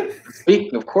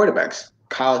 Speaking of quarterbacks,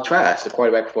 Kyle Trask, the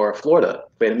quarterback for Florida,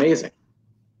 played amazing.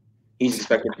 He's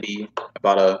expected to be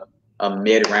about a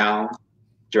mid-round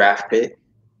draft pick.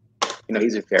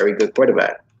 He's a very good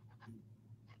quarterback.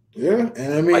 Yeah,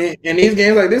 and I mean, and these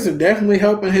games like this are definitely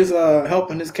helping his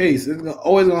case. It's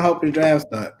always gonna help his draft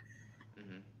stock.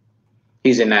 Mm-hmm.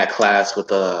 He's in that class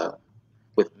with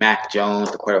Mac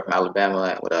Jones, the quarterback from Alabama,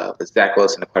 and with Zach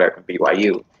Wilson, the quarterback from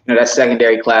BYU. That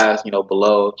secondary class,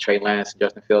 below Trey Lance,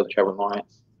 Justin Fields, and Trevor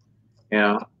Lawrence.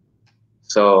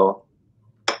 So,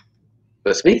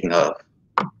 but speaking of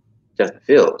Justin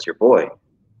Fields, your boy,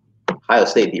 Ohio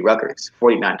State beat Rutgers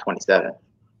 49-27.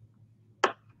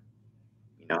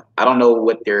 I don't know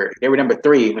what they were number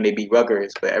 3 when they beat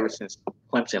Rutgers, but ever since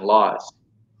Clemson lost,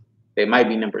 they might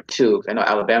be number 2 because I know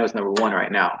Alabama's number 1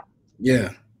 right now.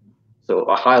 Yeah. So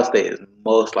Ohio State is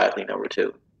most likely number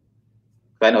 2.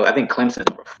 I think Clemson's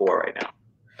number 4 right now.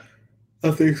 I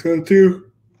think so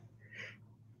too.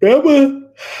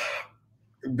 Bama's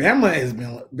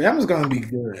gonna be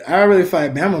good. I really feel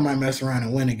like Bama might mess around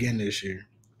and win again this year.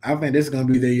 I think this is gonna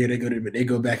be their year. They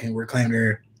go back and reclaim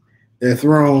their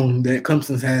throne that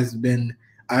Clemson has been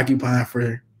occupying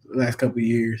for the last couple of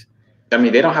years. I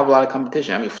mean, they don't have a lot of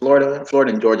competition. I mean, Florida and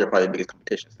Georgia are probably the biggest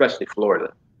competition, especially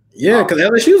Florida. Yeah, because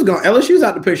LSU's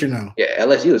out the picture now. Yeah,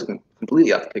 LSU is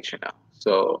completely out the picture now.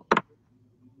 So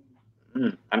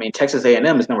I mean, Texas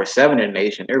A&M is number 7 in the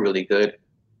nation. They're really good.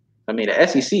 I mean, the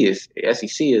SEC is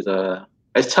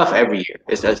it's tough every year.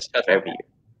 It's tough every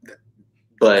year.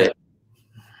 But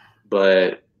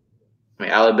I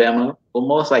mean, Alabama will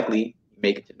most likely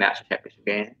make it to the national championship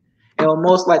game. And will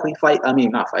most likely fight. I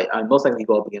mean, not fight. Most likely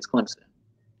go up against Clemson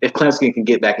if Clemson can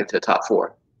get back into the top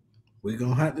 4. We're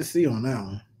gonna have to see on that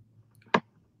one.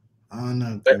 I don't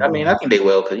know. But I mean, I think they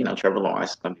will because Trevor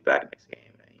Lawrence is gonna be back next game.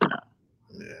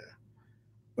 Yeah,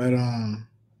 but I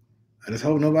just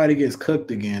hope nobody gets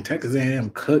cooked again. Texas A&M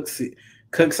cooked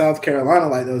South Carolina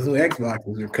like those new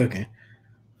Xboxes are cooking.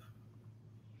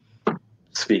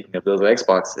 Speaking of those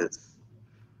Xboxes,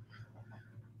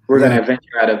 we're gonna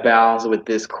venture out of bounds with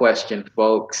this question,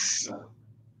 folks.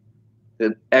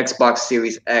 The Xbox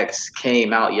Series X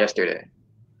came out yesterday.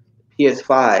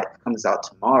 PS5 comes out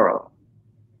tomorrow.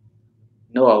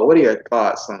 Noah, what are your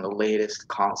thoughts on the latest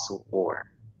console war?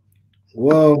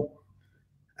 Well,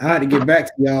 I had to get back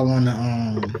to y'all on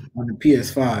the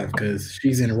PS5 because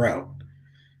she's en route.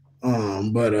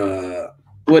 But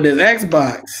with this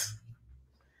Xbox,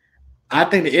 I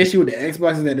think the issue with the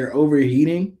Xbox is that they're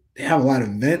overheating. They have a lot of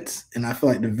vents, and I feel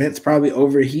like the vents probably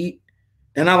overheat.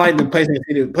 And I like the PlayStation.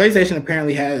 The PlayStation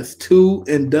apparently has 2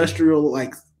 industrial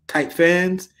type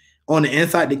fans on the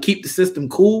inside to keep the system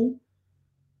cool.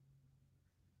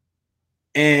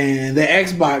 And the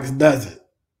Xbox doesn't.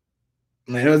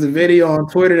 Like, there was a video on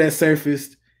Twitter that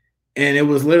surfaced, and it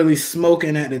was literally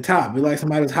smoking at the top. It's like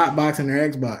somebody was hotboxing their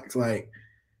Xbox. Like,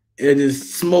 it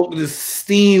is smoke just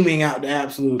steaming out the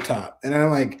absolute top. And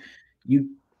I'm like,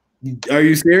 are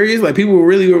you serious? Like, people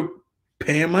really were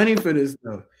paying money for this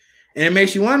stuff. And it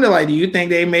makes you wonder, like, do you think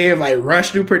they may have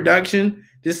rushed through production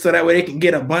just so that way they can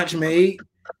get a bunch made?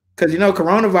 Because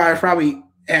coronavirus probably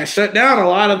has shut down a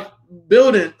lot of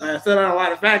buildings, shut down a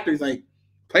lot of factories. Like,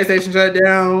 PlayStation shut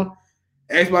down,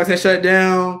 Xbox has shut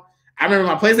down. I remember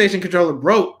my PlayStation controller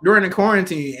broke during the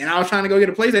quarantine, and I was trying to go get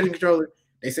a PlayStation controller.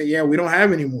 They said, yeah, we don't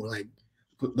have any more. Like,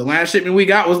 the last shipment we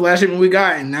got was the last shipment we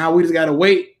got, and now we just got to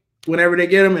wait whenever they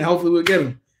get them, and hopefully we'll get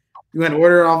them. You want to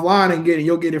order it offline and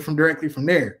you'll get it directly from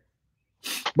there.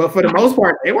 But for the most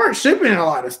part, they weren't shipping a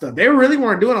lot of stuff. They really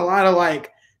weren't doing a lot of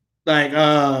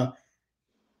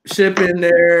shipping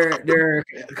their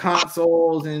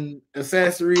consoles and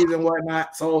accessories and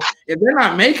whatnot. So if they're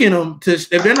not making them, if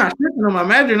they're not shipping them, I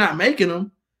imagine they're not making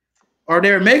them, or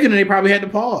they're making them, they probably had to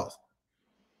pause.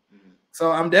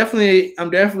 So I'm definitely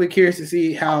curious to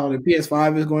see how the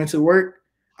PS5 is going to work.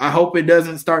 I hope it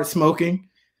doesn't start smoking.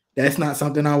 That's not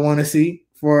something I want to see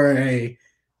for a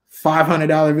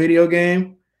 $500 video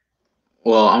game.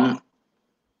 Well,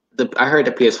 I heard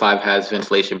the PS5 has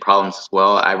ventilation problems as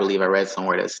well. I believe I read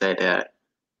somewhere that said that.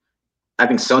 I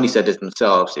think Sony said this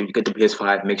themselves. If you get the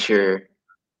PS5, make sure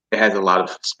it has a lot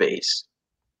of space.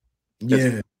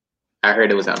 Yeah, I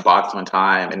heard it was in a box one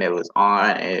time and it was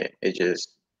on. And it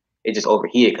just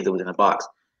overheated because it was in a box.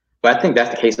 But I think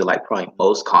that's the case with probably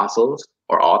most consoles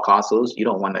or all consoles. You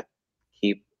don't want to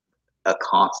keep a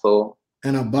console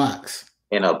in a box.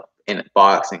 In a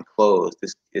box enclosed.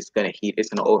 It's gonna heat. It's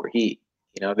gonna overheat.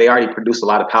 They already produce a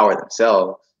lot of power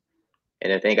themselves,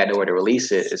 and if they ain't got nowhere to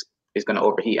release it, it's gonna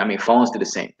overheat. I mean, phones do the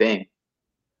same thing.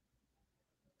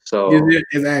 So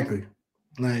exactly.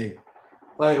 Like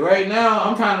right now,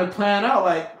 I'm trying to plan out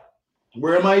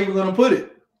where am I even gonna put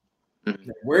it?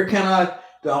 Mm-hmm. Where can I?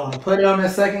 Do I want to put it on the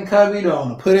second cubby? Do I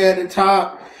want to put it at the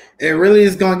top? It really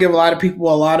is gonna give a lot of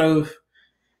people a lot of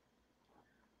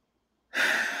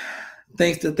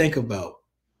things to think about,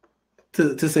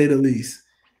 to say the least.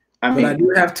 But I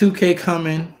do have 2K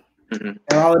coming, and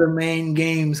all of the main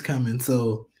games coming,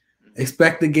 so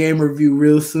expect the game review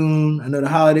real soon. I know the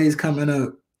holidays coming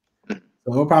up, so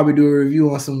we'll probably do a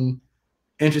review on some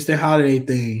interesting holiday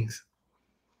things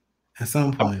at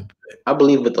some point. I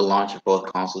believe with the launch of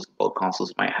both consoles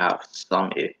might have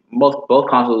both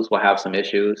consoles will have some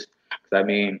issues. I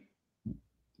mean,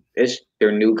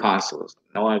 they're new consoles.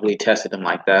 No one really tested them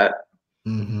like that.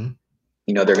 Mm-hmm.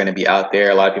 They're going to be out there.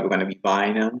 A lot of people are going to be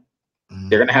buying them. Mm-hmm.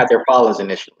 They're going to have their problems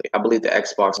initially. I believe the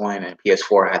Xbox One and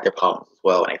PS4 had their problems as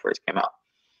well when they first came out.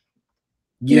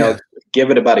 Yeah.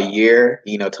 Give it about a year,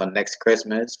 till next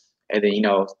Christmas, and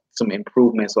then some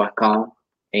improvements will come,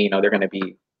 and they're going to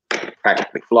be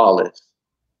practically flawless.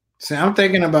 See, I'm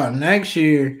thinking about next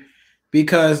year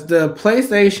because the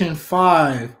PlayStation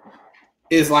 5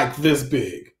 is this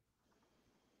big.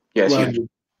 Yes,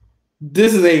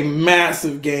 this is a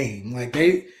massive game.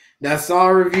 I saw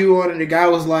a review on it. The guy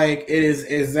was like, it is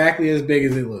exactly as big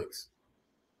as it looks.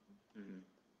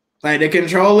 Mm-hmm. The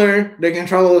controller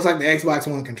looks like the Xbox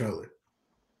One controller.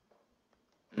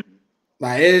 Mm-hmm.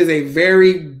 It is a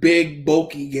very big,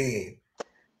 bulky game.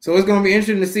 So it's going to be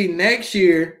interesting to see next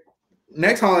year,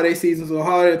 next holiday season, so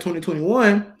holiday of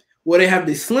 2021, where they have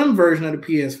the slim version of the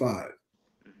PS5.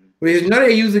 Because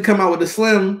they usually come out with the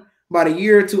slim about a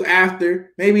year or two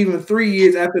after, maybe even 3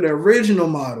 years after the original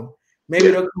model. Maybe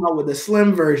they'll come out with the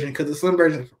slim version because the slim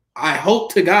version, I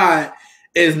hope to God,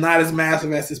 is not as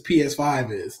massive as this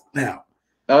PS5 is now.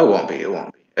 No, it won't be. It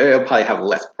won't be. It'll probably have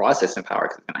less processing power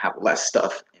because it's gonna have less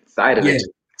stuff inside of it,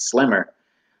 slimmer.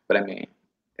 But I mean,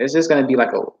 it's just gonna be like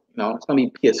it's gonna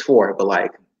be PS4, but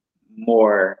like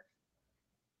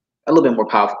a little bit more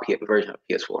powerful version of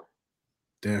PS4.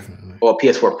 Definitely. Or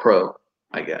PS4 Pro,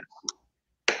 I guess.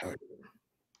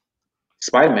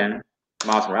 Spider-Man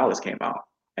Miles Morales came out,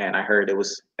 and I heard it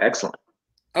was excellent.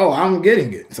 Oh, I'm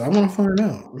getting it, so I want to find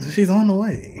out. She's on the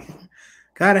way.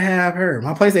 Gotta have her.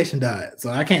 My PlayStation died, so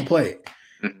I can't play it.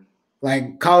 Mm-hmm.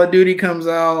 Like Call of Duty comes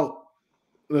out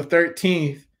the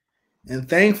 13th, and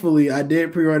thankfully I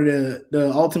did pre-order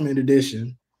the Ultimate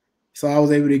Edition, so I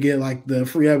was able to get like the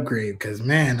free upgrade. Because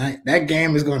man, that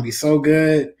game is going to be so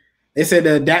good. They said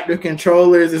the adaptive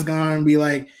controllers is going to be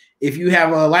like if you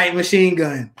have a light machine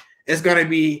gun, it's going to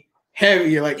be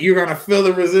heavier. Like you're going to feel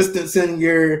the resistance in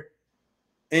your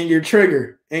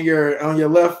trigger and on your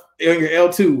left, on your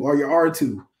L2 or your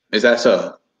R2. Is that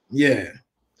so? Yeah,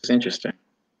 it's interesting.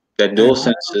 That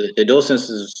DualSense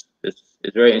is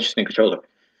very interesting controller.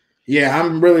 Yeah,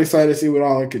 I'm really excited to see what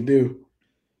all it could do.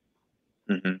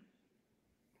 Mm-hmm.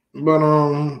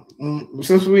 But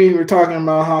since we were talking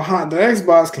about how hot the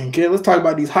Xbox can get, let's talk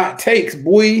about these hot takes,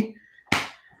 boy.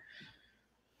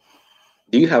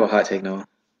 Do you have a hot take, Noah?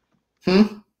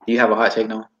 Do you have a hot take,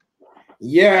 Noah?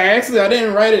 Yeah, actually, I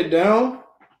didn't write it down.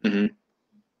 Mm-hmm.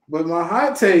 But my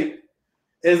hot take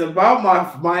is about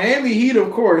my Miami Heat,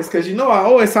 of course, because I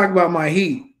always talk about my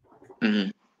Heat.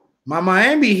 Mm-hmm. My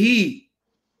Miami Heat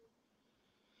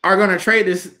are going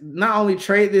to not only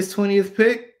trade this 20th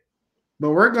pick, but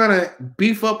we're going to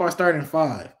beef up our starting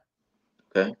five.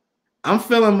 Okay. I'm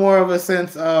feeling more of a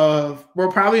sense of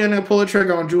we're probably going to pull a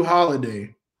trigger on Jrue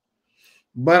Holiday.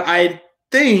 But I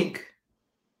think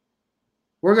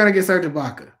we're going to get Serge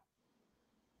Ibaka.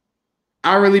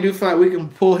 I really do feel like we can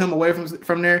pull him away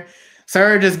from there.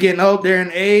 Serge is getting up there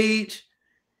in age.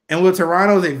 And with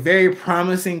Toronto is a very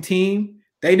promising team.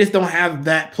 They just don't have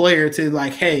that player to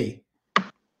like, hey,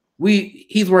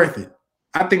 he's worth it.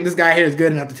 I think this guy here is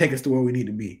good enough to take us to where we need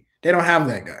to be. They don't have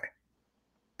that guy.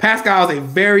 Pascal is a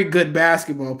very good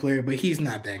basketball player, but he's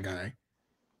not that guy.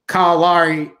 Kyle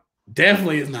Lowry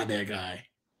definitely is not that guy.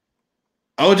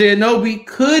 OJ Anunoby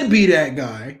could be that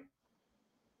guy,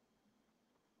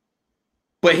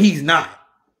 but he's not.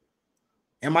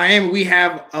 In Miami, we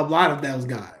have a lot of those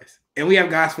guys, and we have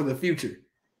guys for the future.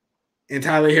 And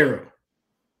Tyler Hero,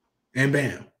 and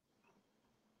Bam.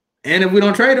 And if we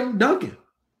don't trade him, Duncan.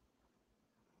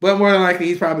 But more than likely,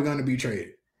 he's probably going to be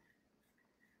traded.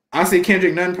 I see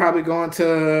Kendrick Nunn probably going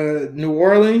to New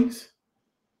Orleans.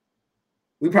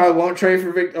 We probably won't trade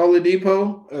for Victor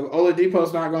Oladipo. If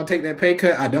Oladipo's not going to take that pay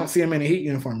cut, I don't see him in a Heat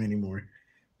uniform anymore.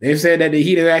 They've said that the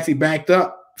Heat has actually backed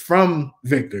up from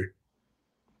Victor.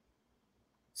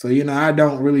 So, I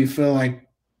don't really feel like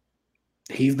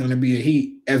he's going to be a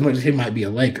Heat as much as he might be a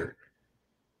Laker.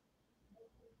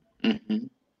 Mm-hmm.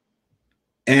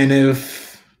 And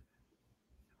if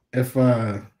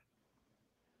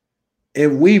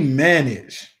we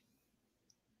manage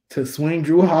to swing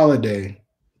Jrue Holiday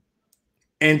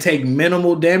and take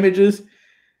minimal damages,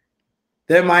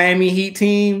 that Miami Heat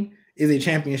team is a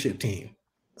championship team,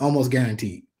 almost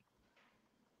guaranteed.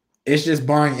 It's just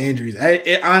barring injuries.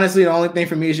 Honestly, the only thing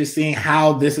for me is just seeing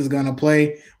how this is going to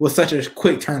play with such a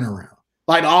quick turnaround.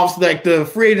 Like the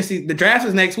free agency, the draft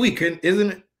is next week,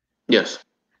 isn't it? Yes.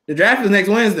 The draft is next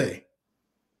Wednesday.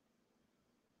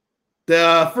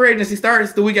 The free agency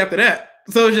starts the week after that.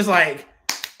 So it's just like,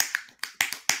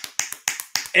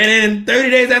 and then 30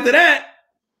 days after that,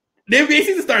 the NBA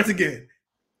season starts again.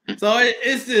 So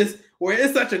it's just where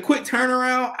it's such a quick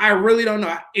turnaround. I really don't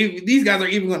know if these guys are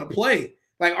even going to play.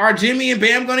 Like, are Jimmy and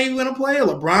Bam even going to play?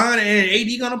 LeBron and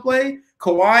AD going to play?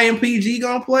 Kawhi and PG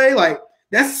going to play? Like,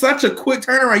 that's such a quick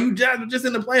turnaround. You just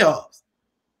in the playoffs.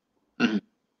 Mm-hmm.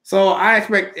 So I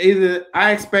expect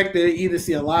to either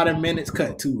see a lot of minutes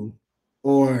cut to,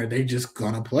 or they just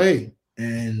gonna play.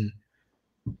 And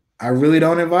I really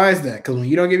don't advise that, because when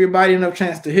you don't give your body enough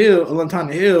time to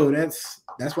heal,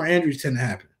 that's where injuries tend to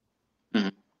happen.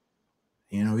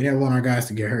 Mm-hmm. We never want our guys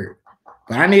to get hurt.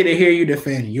 But I need to hear you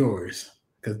defend yours,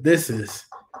 because this is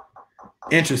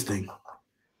interesting.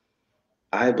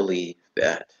 I believe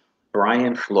that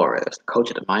Brian Flores, the coach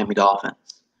of the Miami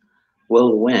Dolphins,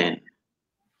 will win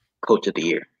Coach of the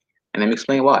Year. And let me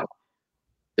explain why.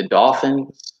 The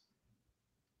Dolphins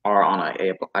are on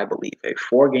I believe, a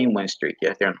 4-game win streak.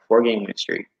 Yes, they're on a 4-game win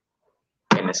streak.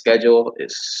 And the schedule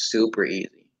is super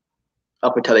easy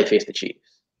up until they face the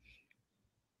Chiefs.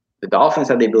 The Dolphins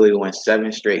have the ability to win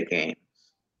 7 straight games.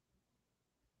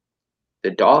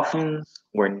 The Dolphins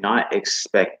were not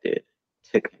expected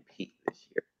to compete this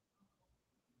year.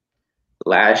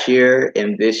 Last year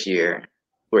and this year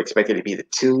were expected to be the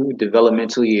 2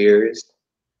 developmental years.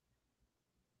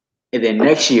 And then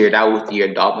next year, that was the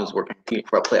year Dolphins were competing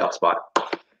for a playoff spot.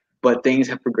 But things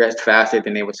have progressed faster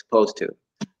than they were supposed to.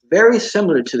 Very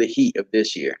similar to the Heat of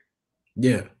this year.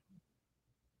 Yeah.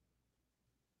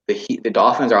 The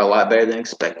Dolphins are a lot better than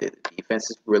expected. The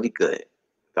defense is really good.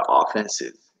 The offense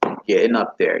is getting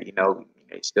up there.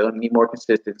 They still need more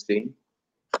consistency.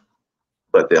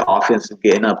 But the offense is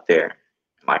getting up there.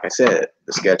 Like I said,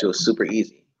 the schedule is super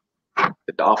easy.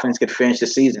 The Dolphins could finish the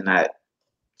season at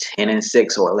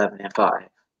 10-6 or 11-5.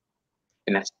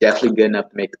 And that's definitely good enough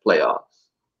to make the playoffs.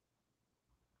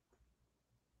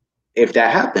 If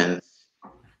that happens,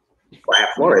 Brian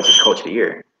Flores is coach of the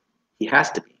year. He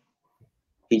has to be.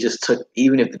 He just took,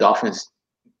 even if the Dolphins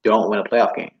don't win a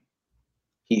playoff game,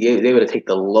 they would have taken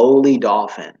the lowly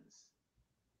Dolphins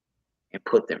and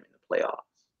put them in the playoffs.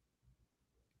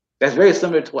 That's very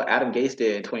similar to what Adam Gase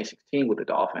did in 2016 with the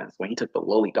Dolphins. When he took the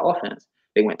lowly Dolphins,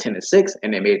 they went 10-6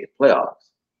 and they made the playoffs.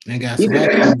 And got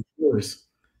selected.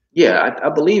 Yeah, I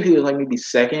believe he was like maybe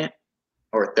second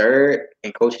or third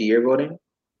in coach of the year voting.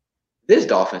 This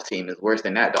Dolphins team is worse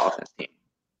than that Dolphins team.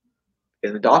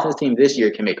 And the Dolphins team this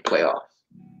year can make the playoffs.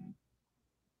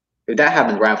 If that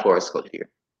happens, Brian Flores is coach of the year.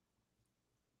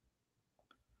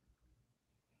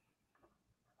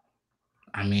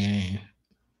 I mean,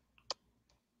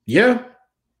 yeah,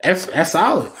 that's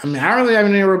solid. I mean, I don't really have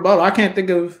any rebuttal. I can't think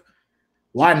of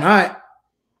why not.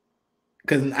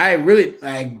 Because I really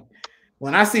like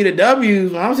when I see the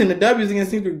W's. When I'm seeing the W's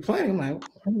against teams we're playing, I'm like,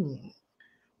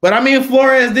 But I mean,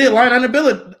 Flores did learn under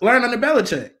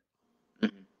Belichick.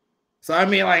 So I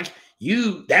mean, like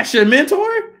that's your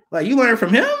mentor. Like you learned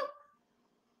from him.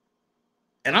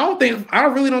 And I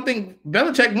really don't think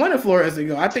Belichick wanted Flores to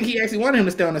go. I think he actually wanted him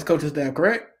to stay on his coaching staff,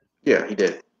 correct? Yeah, he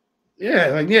did.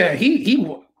 Yeah,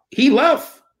 he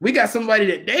left. We got somebody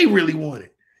that they really wanted.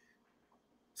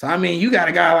 So I mean, you got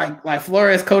a guy like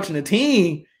Flores coaching the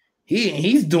team.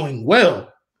 He's doing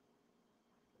well.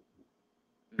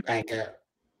 Like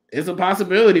it's a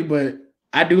possibility, but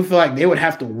I do feel like they would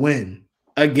have to win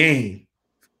a game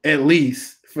at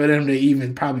least for them to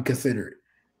even probably consider it.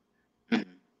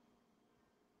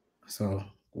 So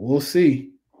we'll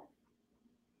see.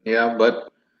 Yeah,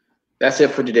 but that's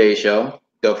it for today's show.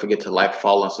 Don't forget to like,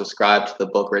 follow, and subscribe to the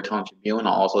Boca Raton Tribune on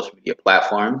all social media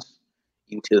platforms.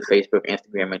 YouTube, Facebook,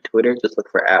 Instagram, and Twitter. Just look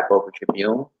for @Boca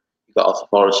Tribune. You can also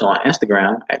follow the show on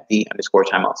Instagram at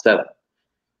 @the_timeout7.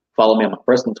 Follow me on my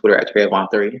personal Twitter at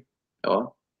TreyVon3.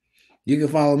 Noah. You can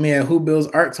follow me at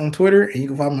WhoBuildsArcs on Twitter, and you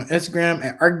can follow me on Instagram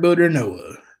at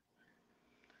ArcBuilderNoah.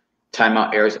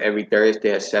 Timeout airs every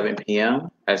Thursday at 7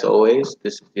 p.m. As always,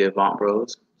 this is the Avant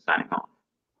Bros signing off.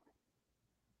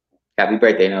 Happy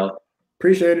birthday, Noah.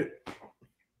 Appreciate it.